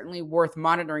certainly worth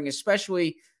monitoring,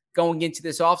 especially going into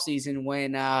this offseason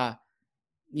when I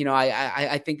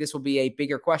think this will be a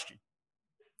bigger question.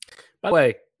 By the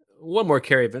way, one more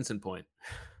Kerry Vincent point.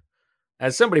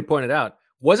 As somebody pointed out,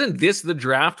 wasn't this the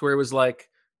draft where it was like,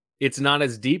 it's not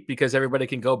as deep because everybody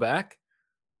can go back?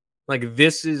 Like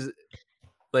this is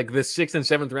like the 6th and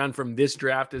 7th round from this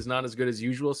draft is not as good as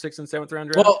usual 6th and 7th round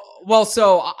draft. Well,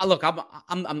 so look,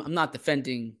 I'm not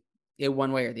defending it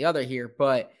one way or the other here,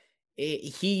 but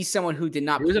he's someone who did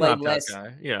not play last.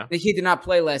 Yeah, he did not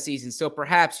play last season, so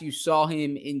perhaps you saw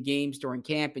him in games during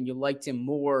camp and you liked him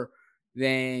more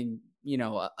than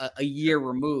a year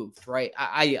removed, right?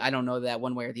 I don't know that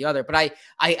one way or the other, but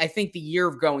I think the year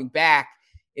of going back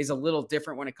is a little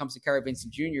different when it comes to Kerry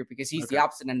Vincent Jr. because he's the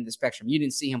opposite end of the spectrum. You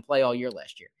didn't see him play all year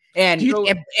last year. And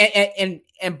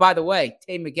by the way,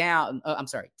 Tay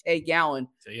Gowan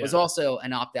was also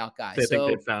an opt-out guy. I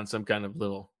think they found some kind of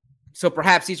little. So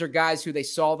perhaps these are guys who they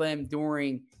saw them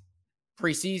during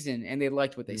preseason and they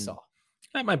liked what they saw.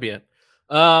 That might be it.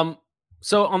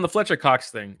 So on the Fletcher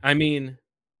Cox thing, I mean,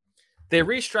 they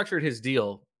restructured his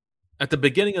deal at the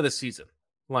beginning of the season,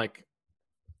 like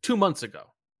 2 months ago.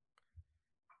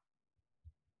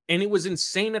 And it was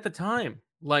insane at the time.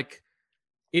 Like,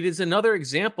 it is another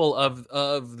example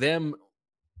of them,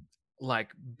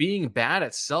 like, being bad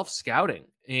at self-scouting.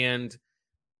 And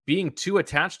being too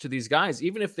attached to these guys.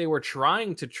 Even if they were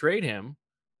trying to trade him,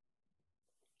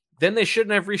 then they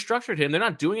shouldn't have restructured him. They're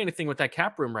not doing anything with that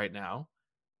cap room right now.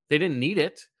 They didn't need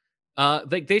it.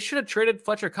 They should have traded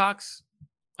Fletcher Cox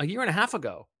a year and a half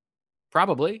ago,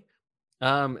 probably. They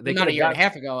not a year and a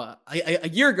half ago. A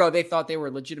year ago, they thought they were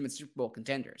legitimate Super Bowl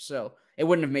contenders, so it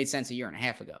wouldn't have made sense a year and a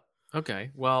half ago.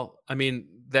 Okay, well, I mean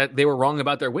that they were wrong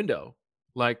about their window.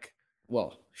 Like,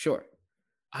 well, sure.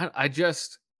 I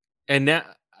just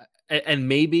and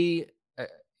maybe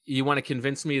you want to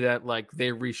convince me that like they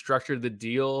restructured the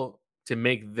deal to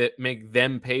make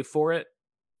them pay for it,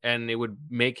 and it would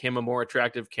make him a more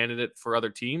attractive candidate for other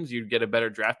teams. You'd get a better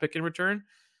draft pick in return.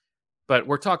 But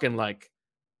we're talking like,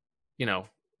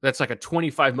 that's like a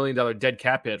 $25 million dead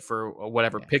cap hit for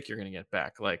whatever pick you're going to get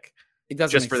back. Like, it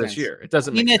doesn't just for sense. this year. It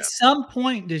doesn't. At some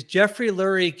point, does Jeffrey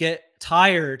Lurie get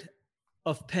tired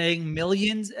of paying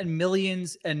millions and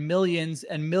millions and millions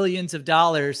and millions of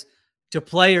dollars to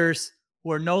players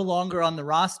who are no longer on the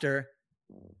roster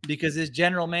because his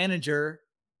general manager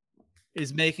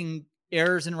is making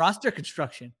errors in roster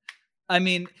construction? I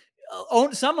mean,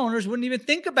 some owners wouldn't even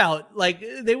think about, like,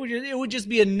 it would just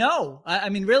be a no. I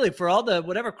mean, really, for all the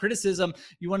whatever criticism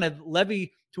you want to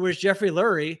levy towards Jeffrey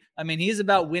Lurie, I mean, he's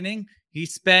about winning. He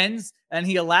spends and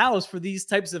he allows for these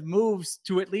types of moves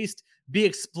to at least be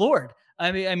explored.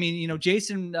 I mean,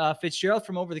 Jason Fitzgerald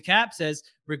from Over the Cap says,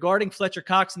 regarding Fletcher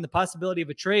Cox and the possibility of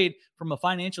a trade from a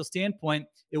financial standpoint,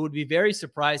 it would be very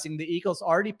surprising. The Eagles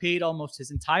already paid almost his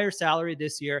entire salary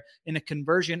this year in a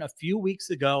conversion a few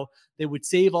weeks ago. They would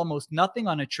save almost nothing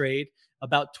on a trade,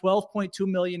 about $12.2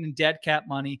 million in dead cap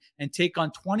money, and take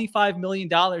on $25 million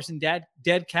in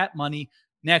dead cap money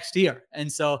next year.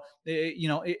 And so,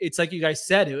 it's like you guys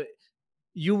said,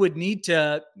 you would need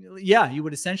to, you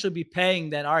would essentially be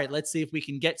paying that. All right, let's see if we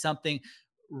can get something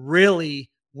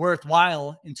really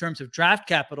worthwhile in terms of draft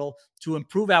capital to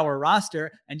improve our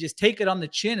roster, and just take it on the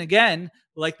chin again,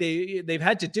 like they've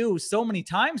had to do so many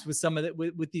times with some of it,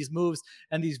 with these moves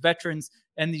and these veterans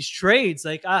and these trades.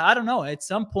 Like, I don't know. At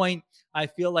some point, I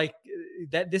feel like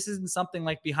that this isn't something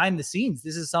like behind the scenes.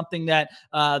 This is something that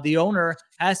the owner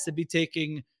has to be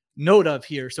taking note of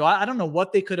here. So I don't know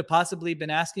what they could have possibly been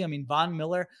asking. I mean, Von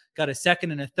Miller got a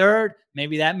second and a third.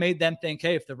 Maybe that made them think,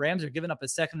 hey, if the Rams are giving up a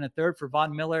second and a third for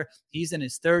Von Miller, he's in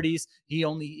his 30s.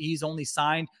 He's only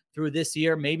signed through this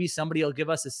year. Maybe somebody will give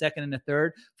us a second and a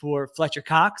third for Fletcher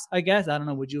Cox, I guess. I don't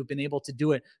know. Would you have been able to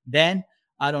do it then?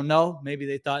 I don't know. Maybe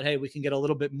they thought, hey, we can get a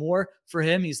little bit more for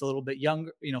him. He's a little bit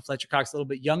younger. Fletcher Cox a little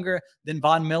bit younger than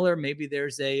Von Miller. Maybe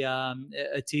there's a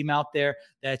team out there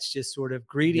that's just sort of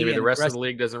greedy. Maybe the rest of the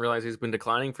league doesn't realize he's been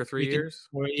declining for 3 years.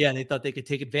 They thought they could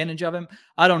take advantage of him.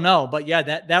 I don't know. But yeah,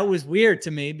 that was weird to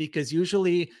me, because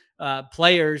usually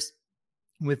players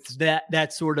with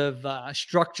that sort of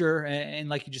structure, and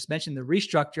like you just mentioned, the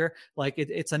restructure, like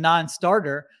it's a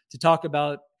non-starter to talk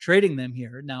about trading them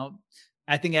here. Now,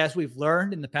 I think as we've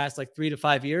learned in the past, like 3 to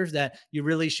 5 years, that you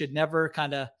really should never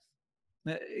kind of,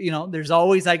 there's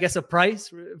always, I guess, a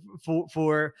price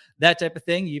for that type of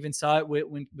thing. You even saw it with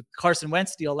Carson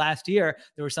Wentz deal last year.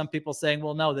 There were some people saying,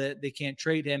 well, no, that they can't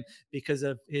trade him because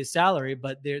of his salary,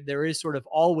 but there is sort of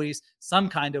always some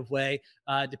kind of way,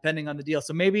 depending on the deal.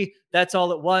 So maybe that's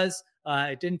all it was.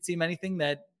 It didn't seem anything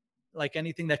that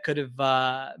could have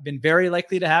been very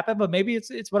likely to happen, but maybe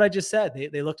it's what I just said.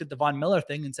 They looked at the Von Miller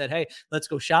thing and said, hey, let's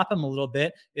go shop him a little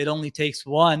bit. It only takes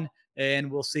one, and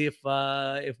we'll see if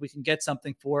we can get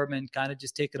something for him and kind of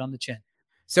just take it on the chin.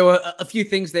 So a few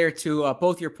things there to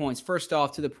both your points. First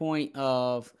off, to the point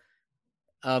of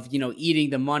eating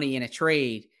the money in a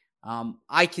trade.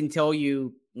 I can tell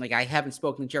you, like, I haven't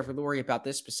spoken to Jeffrey Lurie about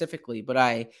this specifically, but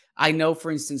I know,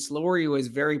 for instance, Lurie was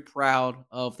very proud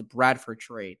of the Bradford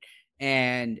trade,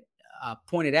 and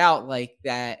pointed out like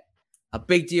that a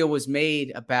big deal was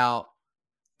made about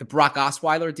the Brock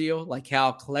Osweiler deal, like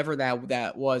how clever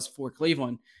that was for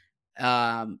Cleveland.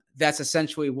 That's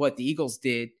essentially what the Eagles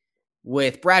did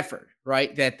with Bradford,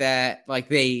 right? That like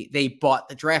they bought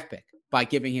the draft pick by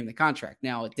giving him the contract.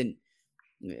 Now it didn't.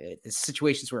 The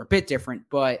situations were a bit different,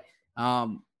 but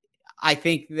I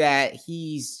think that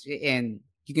and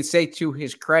you can say to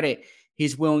his credit,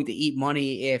 he's willing to eat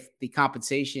money if the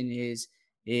compensation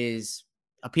is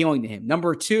appealing to him.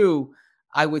 Number two,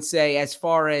 I would say, as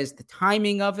far as the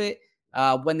timing of it,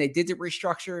 when they did the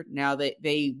restructure, now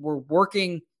they were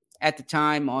working at the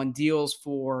time on deals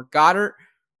for Goddard.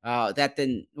 I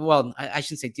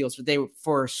shouldn't say deals, but they were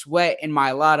for Sweat and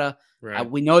Mailata. Right.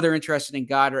 We know they're interested in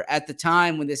Goddard. At the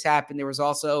time when this happened, there was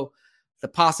also the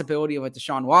possibility of a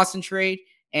Deshaun Watson trade,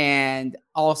 and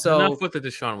also enough with the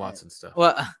Deshaun Watson stuff.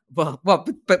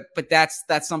 But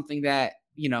that's something that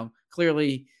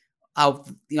clearly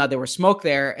there was smoke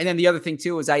there. And then the other thing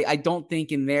too is I don't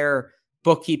think in their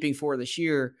bookkeeping for this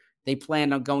year they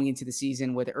plan on going into the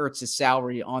season with Ertz's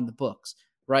salary on the books,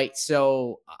 right?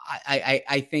 So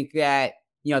I think that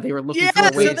they were looking for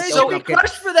a way to be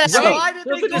crushed for that. So why did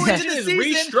they go into the season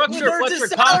restructure with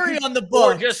Ertz's salary on the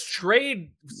books? Or just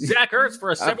trade Zach Ertz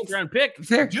for a 7th round pick?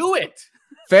 Fair. Do it.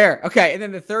 Fair. Okay. And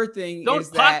then the third thing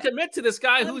is that commit to this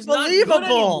guy who's not good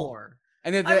anymore.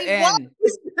 And then why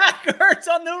is Zach Ertz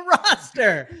on the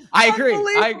roster? I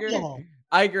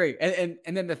agree.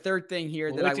 And then the third thing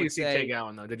here that I would say, Tay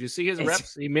Gowan, though, did you see his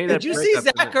reps? He made. Did you see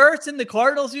Zach Ertz in the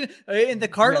Cardinals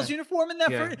uniform in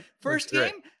that first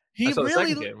game? He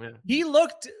really he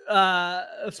looked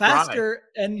faster,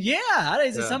 and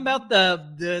is it something about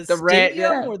the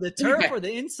stadium or the turf or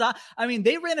the inside? I mean,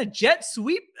 they ran a jet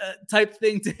sweep type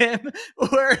thing to him,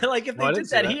 where like if they did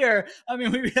that here, I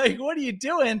mean, we'd be like, "What are you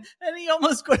doing?" And he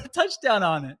almost scored a touchdown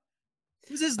on it.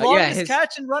 It was his longest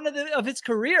catch and run of his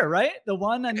career, right? The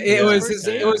one. It was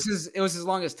his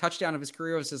longest touchdown of his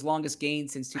career. It was his longest gain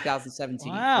since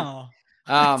 2017. Wow.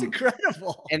 That's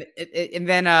incredible. And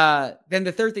then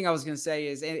the third thing I was going to say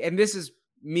is, and this is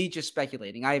me just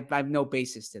speculating. I have no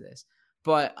basis to this,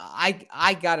 but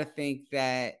I got to think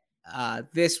that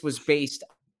this was based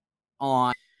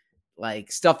on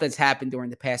like stuff that's happened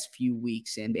during the past few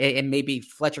weeks, and maybe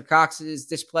Fletcher Cox's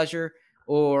displeasure,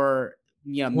 or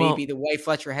maybe the way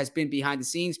Fletcher has been behind the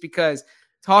scenes. Because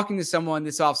talking to someone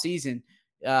this offseason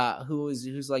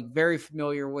who's like very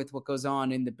familiar with what goes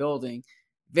on in the building,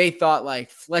 they thought like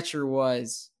Fletcher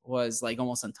was like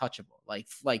almost untouchable.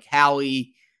 Like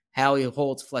Howie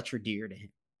holds Fletcher dear to him.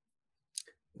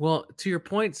 Well, to your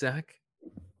point, Zach,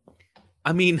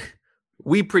 I mean,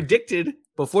 we predicted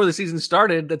before the season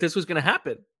started that this was going to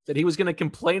happen, that he was going to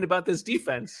complain about this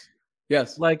defense.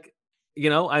 Yes. Like,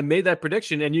 I made that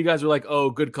prediction and you guys were like, oh,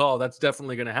 good call. That's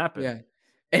definitely going to happen. Yeah.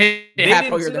 It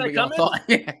happened than we all thought.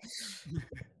 Yeah.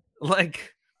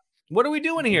 Like, what are we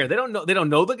doing here? They don't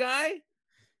know the guy.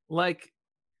 Like,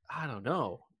 I don't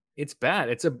know. It's bad.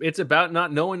 It's about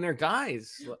not knowing their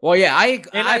guys. Well, yeah, I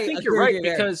think you're right,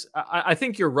 because I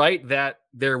think you're right that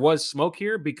there was smoke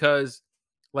here, because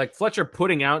like Fletcher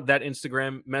putting out that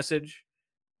Instagram message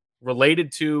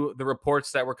related to the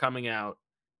reports that were coming out,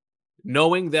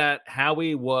 knowing that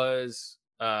Howie was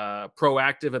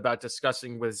proactive about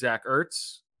discussing with Zach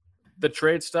Ertz the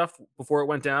trade stuff before it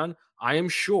went down. I am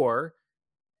sure.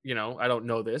 I don't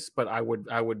know this, but I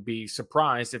would be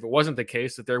surprised if it wasn't the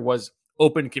case that there was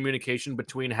open communication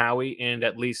between Howie and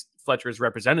at least Fletcher's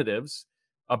representatives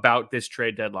about this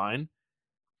trade deadline.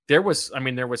 There was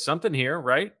something here,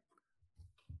 right?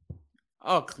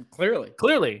 Oh,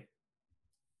 clearly.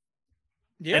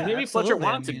 Yeah, and maybe Fletcher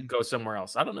wanted to go somewhere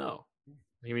else. I don't know.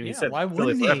 I mean, he said, "Why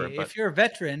wouldn't he? Forever, if you're a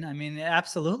veteran, I mean,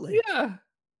 absolutely." Yeah.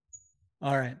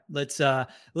 All right, let's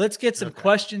get some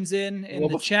questions in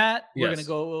the chat. We're gonna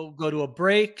go to a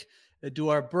break, do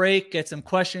our break, get some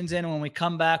questions in. And when we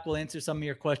come back, we'll answer some of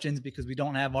your questions because we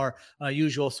don't have our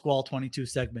usual Squall 22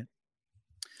 segment.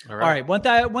 All right. One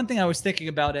thing I was thinking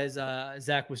about as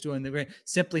Zach was doing the great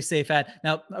Simply Safe ad.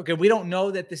 Now, okay, we don't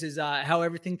know that this is how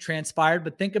everything transpired,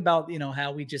 but think about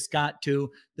how we just got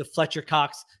to the Fletcher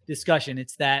Cox discussion.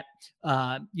 It's that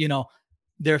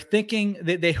they're thinking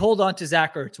they hold on to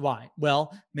Zach Ertz. Why?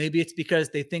 Well, maybe it's because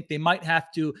they think they might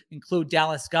have to include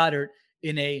Dallas Goedert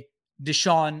in a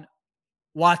Deshaun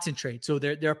Watson trade. So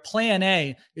their plan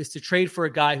A is to trade for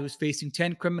a guy who's facing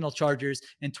 10 criminal charges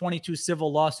and 22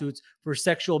 civil lawsuits for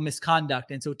sexual misconduct.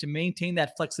 And so to maintain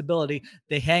that flexibility,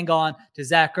 they hang on to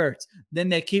Zach Ertz. Then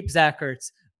they keep Zach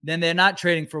Ertz. Then they're not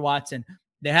trading for Watson.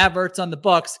 They have Ertz on the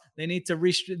books. They need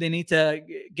to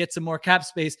get some more cap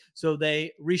space, so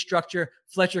they restructure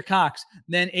Fletcher Cox.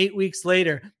 Then 8 weeks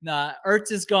later,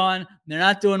 Ertz is gone. They're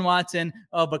not doing Watson.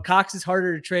 Oh, but Cox is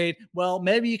harder to trade. Well,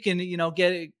 maybe you can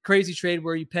get a crazy trade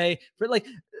where you pay for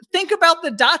think about the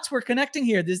dots we're connecting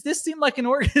here. Does this seem like an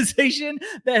organization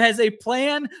that has a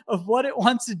plan of what it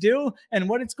wants to do and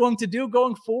what it's going to do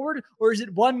going forward, or is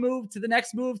it one move to the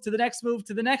next move to the next move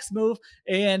to the next move?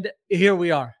 And here we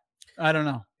are. I don't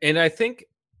know. And I think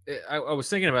I was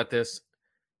thinking about this.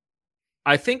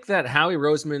 I think that Howie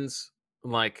Roseman's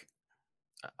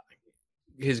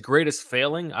his greatest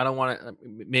failing, I don't want to,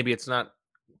 maybe it's not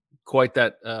quite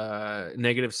that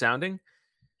negative sounding,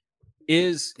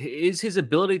 is his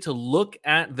ability to look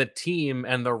at the team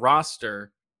and the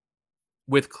roster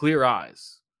with clear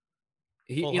eyes.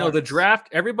 The draft,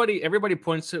 everybody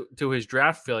points to his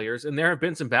draft failures, and there have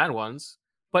been some bad ones.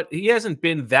 But he hasn't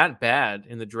been that bad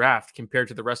in the draft compared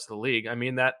to the rest of the league. I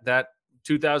mean, that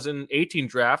 2018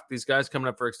 draft, these guys coming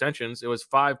up for extensions, it was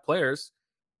 5 players.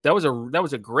 That was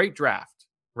a great draft.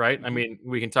 right? I mean,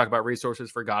 we can talk about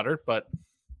resources for Goddard, but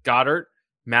Goddard,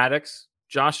 Maddox,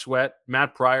 Josh Sweat,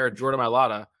 Matt Pryor, Jordan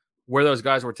Mailata, where those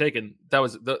guys were taken, that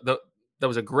was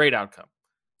a great outcome.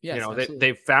 Yes, you know,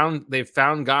 they've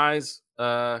found guys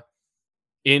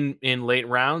in late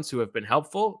rounds who have been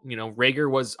helpful. You know, Rager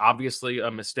was obviously a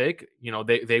mistake. You know,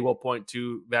 they will point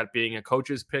to that being a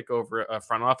coach's pick over a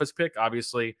front office pick.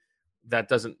 Obviously, that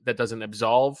doesn't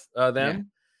absolve them.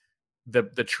 Yeah.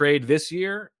 The trade this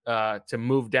year to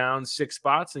move down 6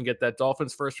 spots and get that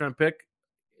Dolphins first round pick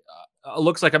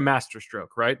looks like a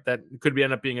masterstroke, right? That could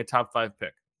end up being a top 5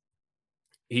 pick.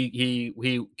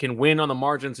 He can win on the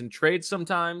margins in trades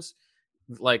sometimes.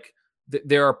 Like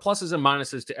there are pluses and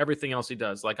minuses to everything else he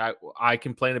does. Like I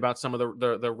complain about some of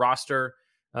the roster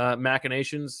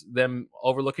machinations, them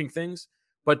overlooking things,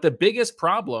 but the biggest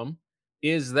problem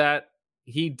is that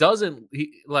the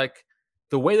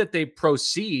way that they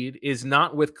proceed is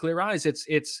not with clear eyes.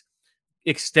 It's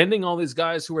extending all these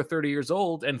guys who are 30 years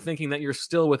old and thinking that you're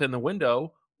still within the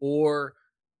window, or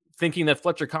thinking that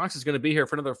Fletcher Cox is going to be here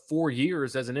for another 4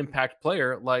 years as an impact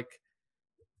player. Like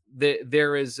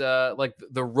there is like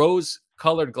the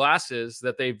rose-colored glasses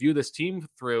that they view this team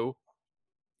through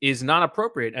is not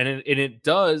appropriate, and it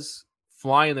does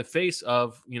fly in the face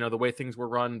of, you know, the way things were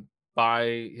run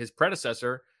by his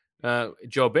predecessor,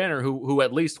 Joe Banner, who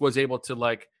at least was able to,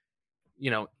 like,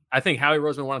 you know, I think Howie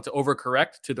Roseman wanted to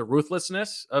overcorrect to the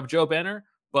ruthlessness of Joe Banner,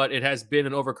 but it has been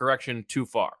an overcorrection too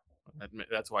far.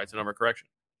 That's why it's an overcorrection.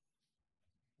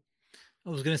 I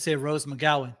was going to say Rose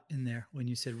McGowan in there when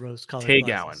you said rose colored. Tay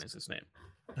Gowan is his name.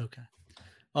 Okay.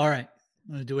 All right.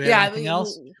 Do we have anything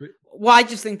else? Well, I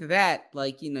just think that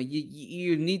like, you know,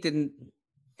 you need to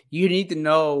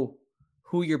know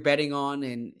who you're betting on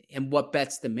and what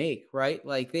bets to make, right?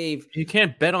 Like you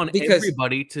can't bet on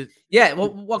everybody to. Yeah. Well,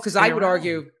 because I would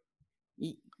argue,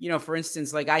 you know, for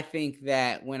instance, like I think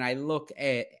that when I look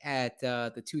at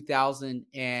the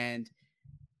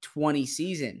 2020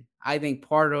 season, I think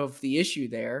part of the issue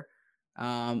there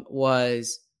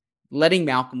was letting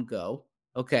Malcolm go.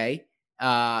 Okay.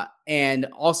 And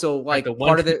also like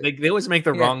part of they always make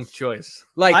the wrong choice.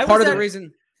 Like part of the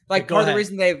reason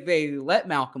they let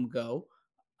Malcolm go,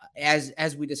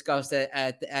 as we discussed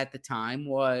at the time,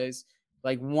 was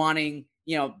like wanting,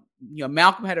 you know,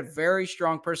 Malcolm had a very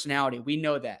strong personality. We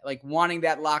know that, like wanting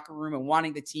that locker room and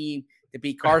wanting the team to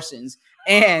beat Carson's.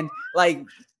 And like,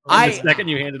 the second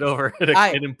you hand it over,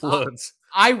 it implodes.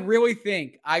 I really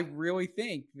think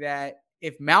that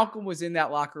if Malcolm was in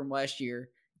that locker room last year,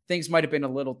 things might have been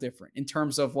a little different in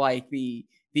terms of like the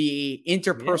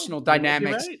interpersonal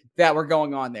dynamics that were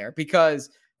going on there, because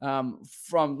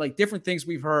from like different things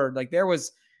we've heard, like there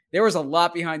was a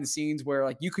lot behind the scenes where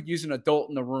like you could use an adult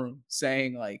in the room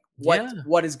saying like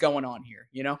what is going on here,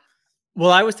 you know?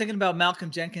 Well, I was thinking about Malcolm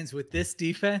Jenkins with this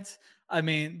defense. I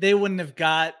mean, they wouldn't have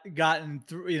gotten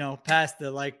through, you know, past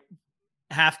the like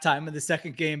halftime of the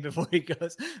second game before he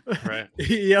goes, right?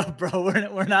 Yo, bro,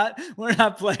 we're not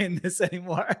playing this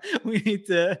anymore. We need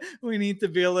to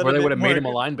be a little. Or they would have more made him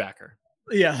a linebacker.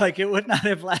 Yeah, like it would not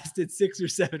have lasted 6 or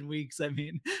 7 weeks. I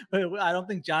mean, I don't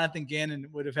think Jonathan Gannon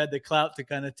would have had the clout to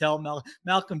kind of tell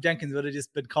Malcolm Jenkins would have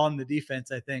just been calling the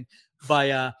defense, I think,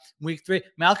 by week 3.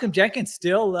 Malcolm Jenkins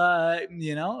still,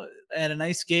 you know, had a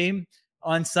nice game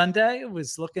on Sunday.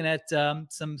 Was looking at some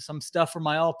stuff for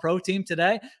my All-Pro team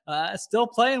today. Still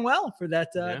playing well for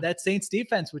that Saints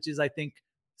defense, which is, I think,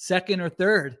 second or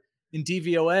third in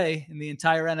DVOA in the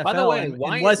entire NFL. By the way, and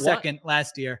was second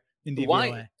last year in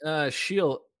DVOA.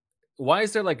 Why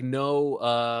is there like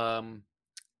no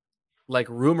like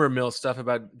rumor mill stuff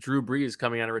about Drew Brees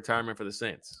coming out of retirement for the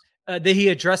Saints? He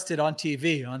addressed it on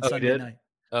TV on Sunday night.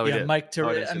 Oh, yeah, Mike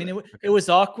Tirico. I mean, it was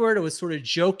awkward. It was sort of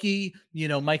jokey. You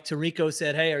know, Mike Tirico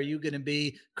said, "Hey, are you going to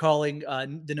be calling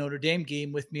the Notre Dame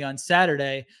game with me on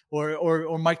Saturday?"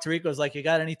 Or Mike Tirico's like, "You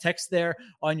got any text there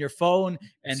on your phone?"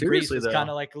 And Brees was kind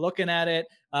of like looking at it,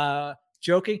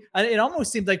 joking. It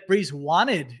almost seemed like Brees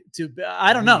wanted to.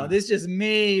 I don't know. This is just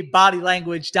me body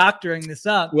language doctoring this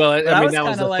up. Well, I mean, that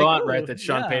was the thought, right? That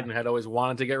Sean Payton had always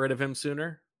wanted to get rid of him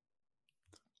sooner.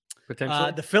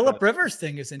 Potentially, the Phillip Rivers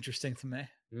thing is interesting to me.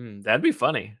 That'd be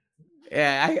funny.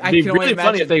 Yeah, it'd be really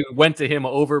funny if they went to him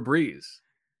over Brees.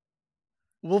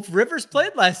 Well, Rivers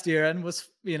played last year and was,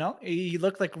 you know, he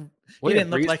looked like he didn't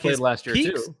look like his last year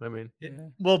peaks. Too. I mean,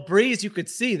 well, Brees, you could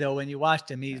see though when you watched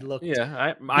him, he looked.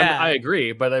 Yeah, I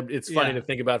agree, but it's funny to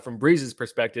think about from Brees'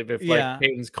 perspective. If like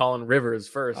Peyton's calling Rivers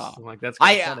first, like that's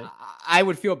funny. I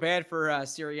would feel bad for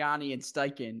Sirianni and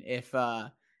Steichen if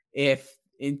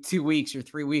in 2 weeks or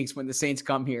 3 weeks when the Saints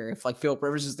come here. If like Philip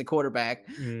Rivers is the quarterback,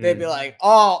 they'd be like,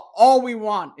 all we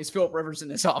want is Philip Rivers in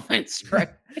this offense, right?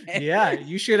 Yeah,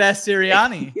 you should ask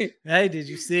Sirianni. Hey, did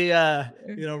you see?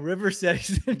 Rivers said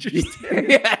he's interested.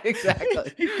 Yeah,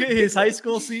 exactly. His high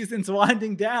school season's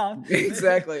winding down.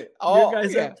 Exactly. You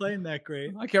guys aren't playing that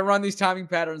great. I can run these timing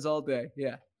patterns all day.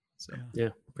 Yeah. So yeah,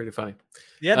 pretty funny.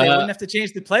 Yeah, they wouldn't have to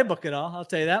change the playbook at all. I'll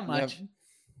tell you that much. Yeah,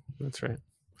 that's right.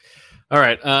 All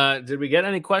right. Did we get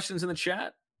any questions in the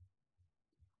chat?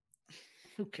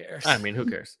 Who cares? I mean, who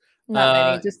cares?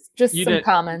 Not many, just some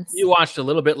comments. You watched a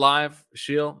little bit live,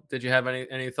 Sheil. Did you have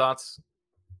any thoughts?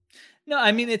 No,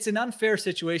 I mean, it's an unfair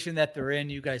situation that they're in.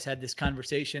 You guys had this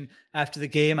conversation after the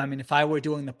game. I mean, if I were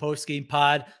doing the post-game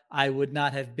pod, I would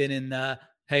not have been in the,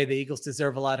 hey, the Eagles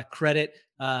deserve a lot of credit,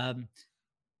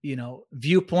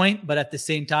 viewpoint. But at the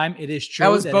same time, it is true.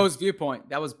 That was Bo's viewpoint.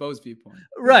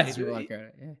 Right.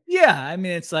 Yeah. I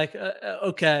mean, it's like,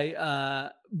 okay.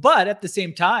 But at the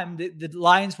same time, the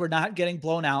Lions were not getting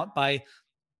blown out by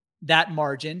that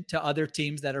margin to other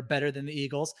teams that are better than the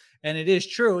Eagles. And it is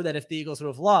true that if the Eagles would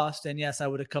have lost, then yes, I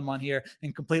would have come on here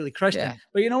and completely crushed them.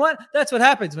 But you know what? That's what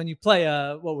happens when you play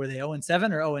what were they,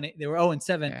 0-7 or 0-8? They were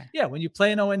 0-7. Yeah, when you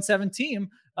play an 0-7 team,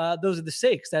 those are the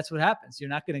stakes. That's what happens. You're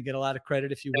not going to get a lot of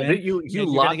credit if you win. You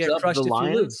locked up the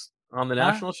Lions on the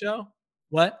national show?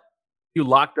 What? You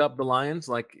locked up the Lions?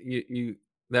 Like you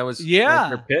that was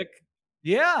your pick?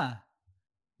 Yeah.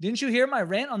 Didn't you hear my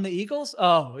rant on the Eagles?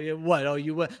 Oh, what? Oh,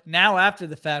 you would now after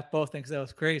the fact, both thinks that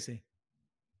was crazy.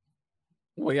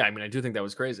 Well, yeah, I mean, I do think that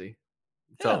was crazy.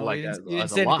 Yeah, well, you didn't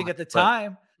say anything at the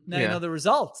time. Now you know the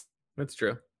results. That's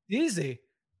true. Easy.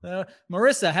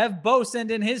 Marissa, have Bo send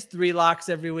in his 3 locks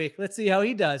every week. Let's see how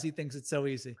he does. He thinks it's so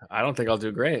easy. I don't think I'll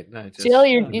do great. Jill,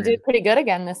 you did pretty good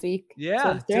again this week.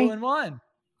 Yeah, 2-1.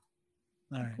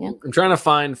 All right. Yeah. I'm trying to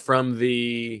find from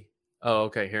the. Oh,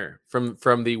 okay. Here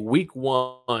from the week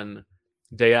 1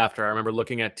 day after. I remember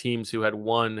looking at teams who had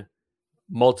won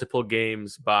multiple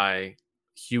games by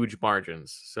huge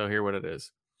margins. So here what it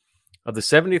is. Of the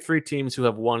 73 teams who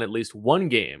have won at least one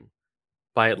game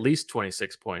by at least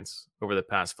 26 points over the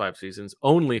past 5 seasons,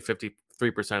 only 53%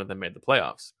 of them made the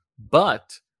playoffs.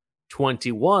 But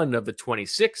 21 of the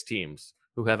 26 teams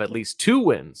who have at least 2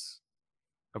 wins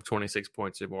of 26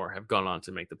 points or more have gone on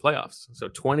to make the playoffs. So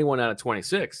 21 out of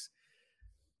 26.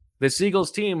 This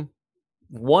Eagles team,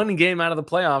 1 game out of the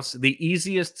playoffs, the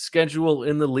easiest schedule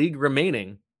in the league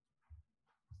remaining.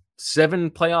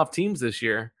 7 playoff teams this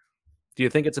year. Do you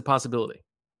think it's a possibility?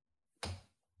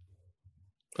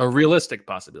 A realistic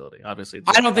possibility, obviously.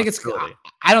 I don't think it's going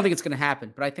to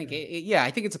happen, but I think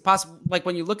I think it's a possible. Like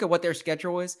when you look at what their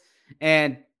schedule is,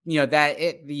 and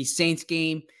the Saints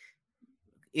game,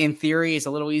 in theory, is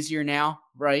a little easier now,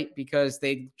 right? Because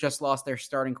they just lost their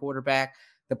starting quarterback.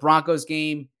 The Broncos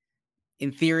game,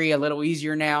 in theory, a little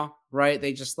easier now, right?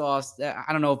 They just lost.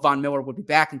 I don't know if Von Miller would be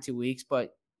back in 2 weeks,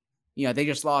 but they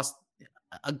just lost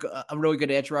a really good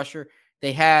edge rusher.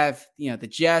 They have the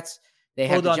Jets. They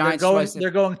have the Giants.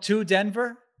 They're going to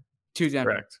Denver. To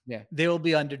Denver, correct? Yeah, they will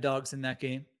be underdogs in that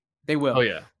game. They will. Oh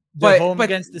yeah, but home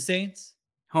against the Saints.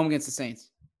 Home against the Saints.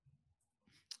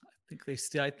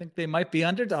 I think they might be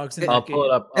underdogs in that game. Pull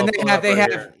it up.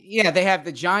 They have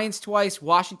the Giants twice,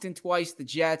 Washington twice, the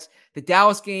Jets. The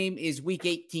Dallas game is week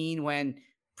 18 when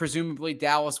presumably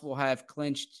Dallas will have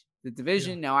clinched the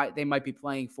division. Now they might be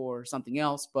playing for something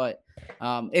else, but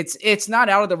it's not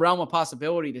out of the realm of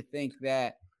possibility to think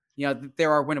that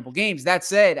there are winnable games. That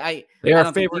said, they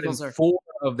are favored in 4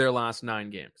 of their last 9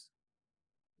 games.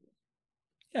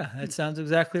 Yeah, that sounds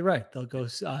exactly right. They'll go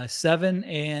 7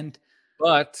 and.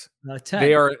 But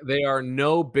 10. They are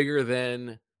no bigger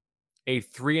than a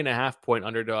 3.5 point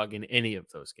underdog in any of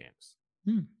those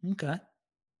games. Okay.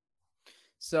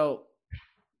 So,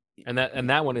 and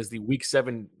that one is the week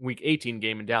 18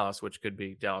 game in Dallas, which could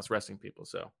be Dallas resting people.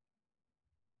 So,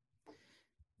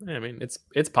 I mean,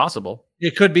 it's possible.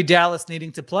 It could be Dallas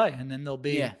needing to play, and then they'll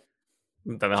be. Then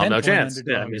they'll have no chance.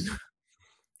 Yeah, I mean,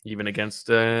 even against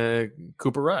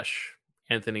Cooper Rush,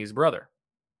 Anthony's brother.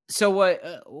 So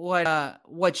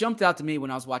what jumped out to me when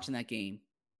I was watching that game,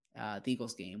 the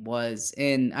Eagles game, was,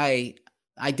 and I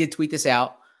did tweet this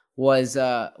out, was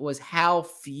how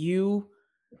few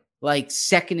like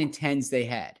 2nd and 10s they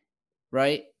had,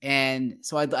 right? And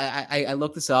so I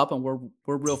looked this up, and we're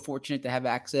real fortunate to have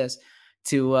access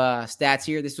to stats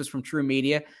here. This was from True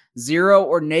Media. 0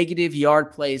 or negative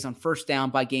yard plays on first down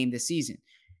by game this season.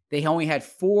 They only had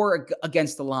 4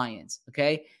 against the Lions.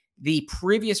 Okay, the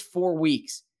previous 4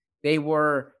 weeks, they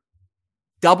were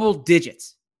double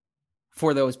digits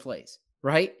for those plays,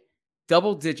 right?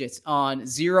 Double digits on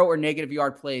 0 or negative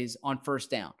yard plays on first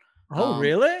down. Oh,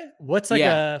 really? What's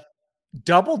a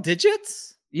double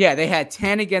digits? Yeah, they had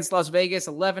 10 against Las Vegas,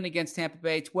 11 against Tampa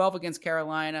Bay, 12 against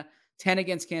Carolina, 10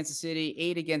 against Kansas City,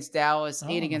 8 against Dallas,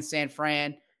 8 against San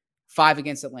Fran, 5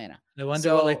 against Atlanta. I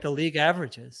wonder what the league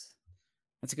average is.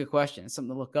 That's a good question. It's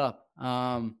something to look up.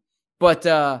 But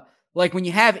when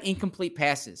you have incomplete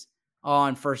passes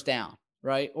on first down,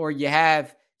 right? Or you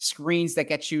have screens that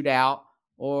get chewed out,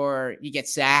 or you get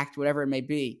sacked, whatever it may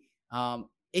be.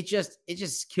 It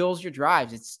just kills your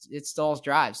drives. It stalls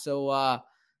drives. So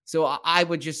I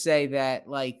would just say that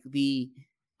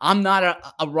I'm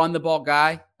not a run the ball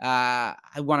guy. I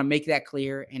want to make that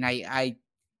clear. And I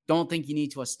don't think you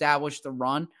need to establish the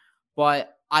run,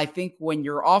 but I think when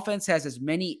your offense has as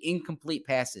many incomplete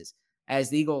passes as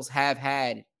the Eagles have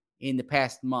had in the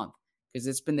past month, because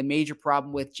it's been the major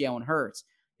problem with Jalen Hurts,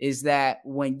 is that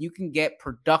when you can get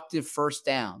productive first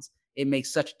downs, it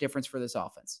makes such a difference for this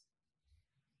offense.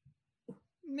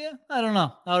 Yeah, I don't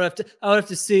know. I would have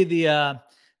to see the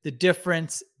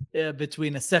difference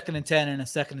between a 2nd and 10 and a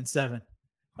 2nd and 7.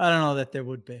 I don't know that there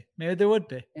would be. Maybe there would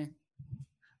be. Yeah.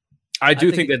 I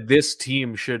think that this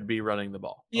team should be running the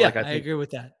ball. Yeah, I agree with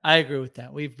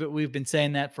that. We've been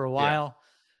saying that for a while,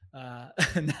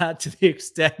 not to the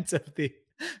extent of the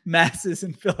masses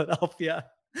in Philadelphia.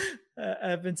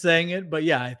 I've been saying it, but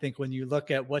yeah, I think when you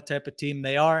look at what type of team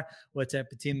they are, what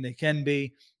type of team they can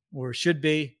be or should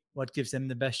be, what gives them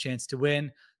the best chance to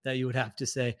win, that you would have to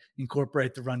say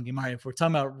incorporate the run game. All right, if we're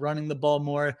talking about running the ball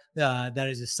more, that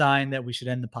is a sign that we should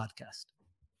end the podcast.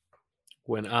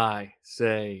 When I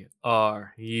say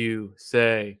R, you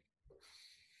say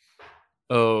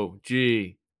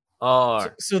O-G-R.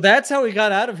 So that's how he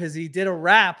got out of he did a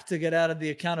rap to get out of the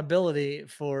accountability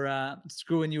for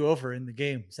screwing you over in the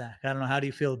game, Zach. I don't know. How do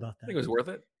you feel about that? I think it was worth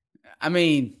it. I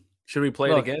mean, should we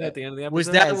play it again at the end of the episode? Was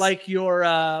that like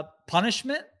your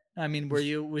punishment? I mean,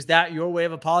 was that your way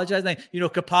of apologizing?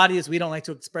 Kapadias, we don't like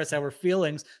to express our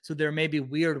feelings. So there may be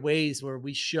weird ways where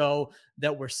we show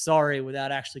that we're sorry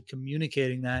without actually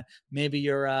communicating that. Maybe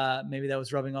maybe that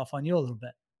was rubbing off on you a little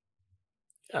bit.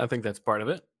 I think that's part of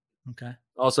it. Okay.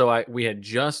 Also, we had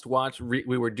just watched,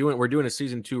 we're doing a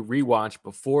season 2 rewatch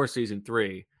before season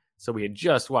 3. So we had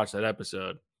just watched that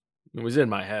episode. It was in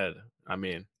my head. I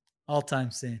mean,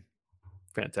 all-time scene.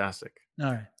 Fantastic.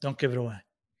 All right. Don't give it away.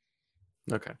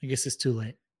 Okay. I guess it's too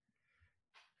late.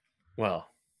 Well,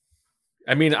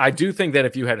 I mean, I do think that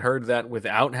if you had heard that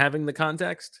without having the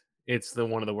context, it's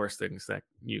one of the worst things that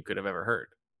you could have ever heard.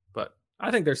 But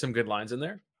I think there's some good lines in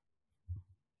there.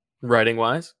 Writing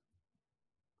wise.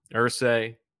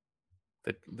 Irsay,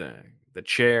 the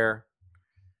chair,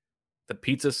 the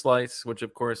pizza slice, which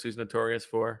of course he's notorious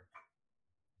for.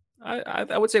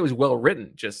 I would say it was well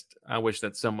written. Just I wish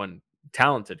that someone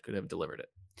talented could have delivered it.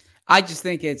 I just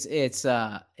think it's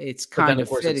kind of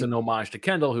course fitting. It's an homage to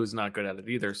Kendall, who's not good at it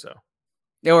either. So,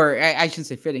 or I shouldn't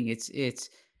say fitting. It's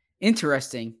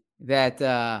interesting that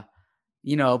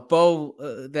Bo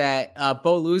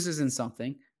loses in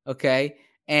something, okay,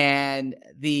 and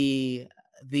the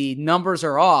numbers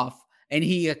are off, and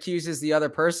he accuses the other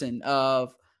person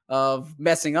of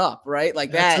messing up, right?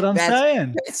 Like that's what I'm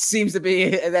saying. That seems to be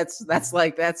that's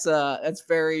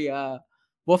very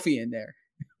woofy in there.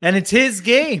 And it's his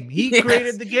game. He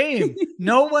created the game.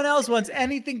 No one else wants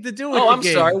anything to do with I'm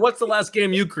sorry. What's the last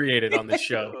game you created on this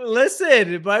show?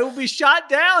 Listen, I will be shot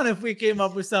down if we came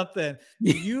up with something.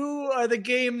 You are the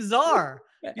game czar.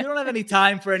 You don't have any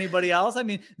time for anybody else. I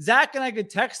mean, Zach and I could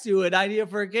text you an idea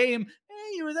for a game.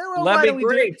 Hey, you were there. Well, that'd be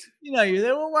great. You're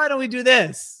there. Well, why don't we do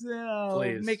this?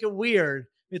 Please. Make it weird.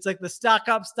 It's like the stock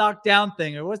up, stock down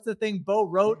thing. Or what's the thing Bo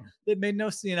wrote that made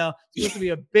no sense? It's supposed to be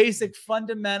a basic,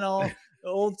 fundamental,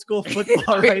 old school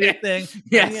football writer thing.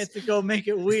 Yes. And he had to go make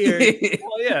it weird.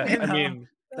 Well, yeah. I mean,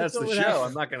 that's the show. Happen.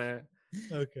 I'm not going to.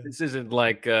 Okay. This isn't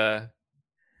like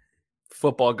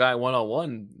football guy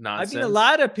 101 nonsense. I mean, a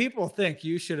lot of people think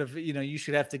you should have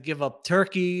to give up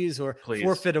turkeys or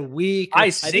forfeit a week.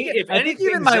 I think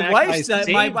even my wife said,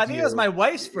 I think it was my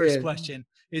wife's first question.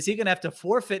 Is he going to have to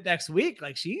forfeit next week?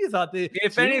 Like she thought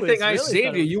if anything, I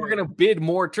saved you. You were going to bid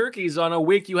more turkeys on a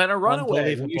week you had a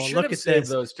runaway. You should have saved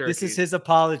those turkeys. This is his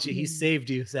apology. He saved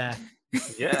you, Zach.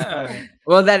 Yeah.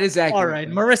 Well, that is accurate. All right.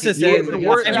 Marissa said,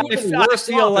 I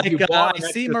feel like I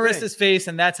see Marissa's face,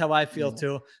 and that's how I feel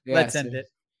too. Yeah, let's end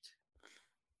it.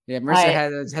 Yeah,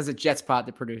 Marissa has a Jets pod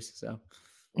to produce. So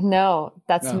no,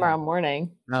 that's tomorrow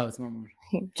morning. No, it's tomorrow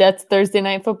morning. Jets Thursday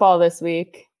night football this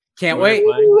week. Can't wait.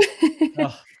 Oh,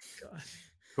 God.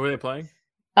 Who are they playing?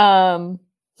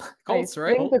 Colts,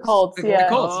 right? The Colts, yeah. The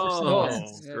Colts.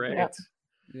 Oh, great.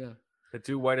 Yeah. The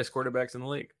 2 whitest quarterbacks in the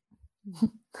league.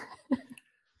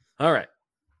 All right.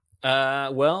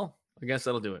 Well, I guess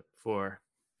that'll do it for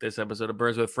this episode of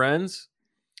Birds with Friends.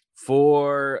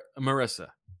 For Marissa,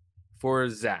 for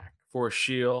Zach, for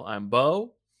Sheil, I'm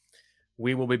Bo.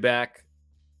 We will be back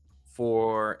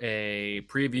for a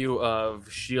preview of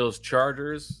Sheil's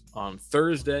Chargers on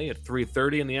Thursday at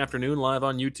 3:30 in the afternoon, live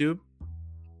on YouTube.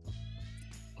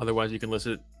 Otherwise, you can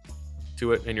listen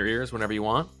to it in your ears whenever you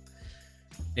want.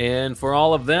 And for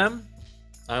all of them,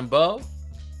 I'm Bo.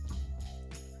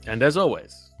 And as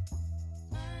always,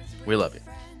 we love you.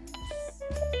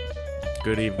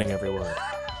 Good evening, everyone.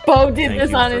 Bo did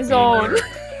this on his own.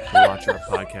 Watch our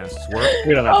podcasts work.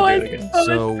 We don't have to do it again.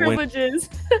 So privileges.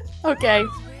 Okay.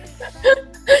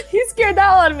 He scared the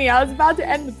hell out of me. I was about to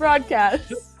end the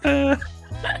broadcast. All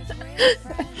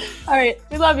right.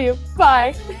 We love you.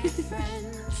 Bye.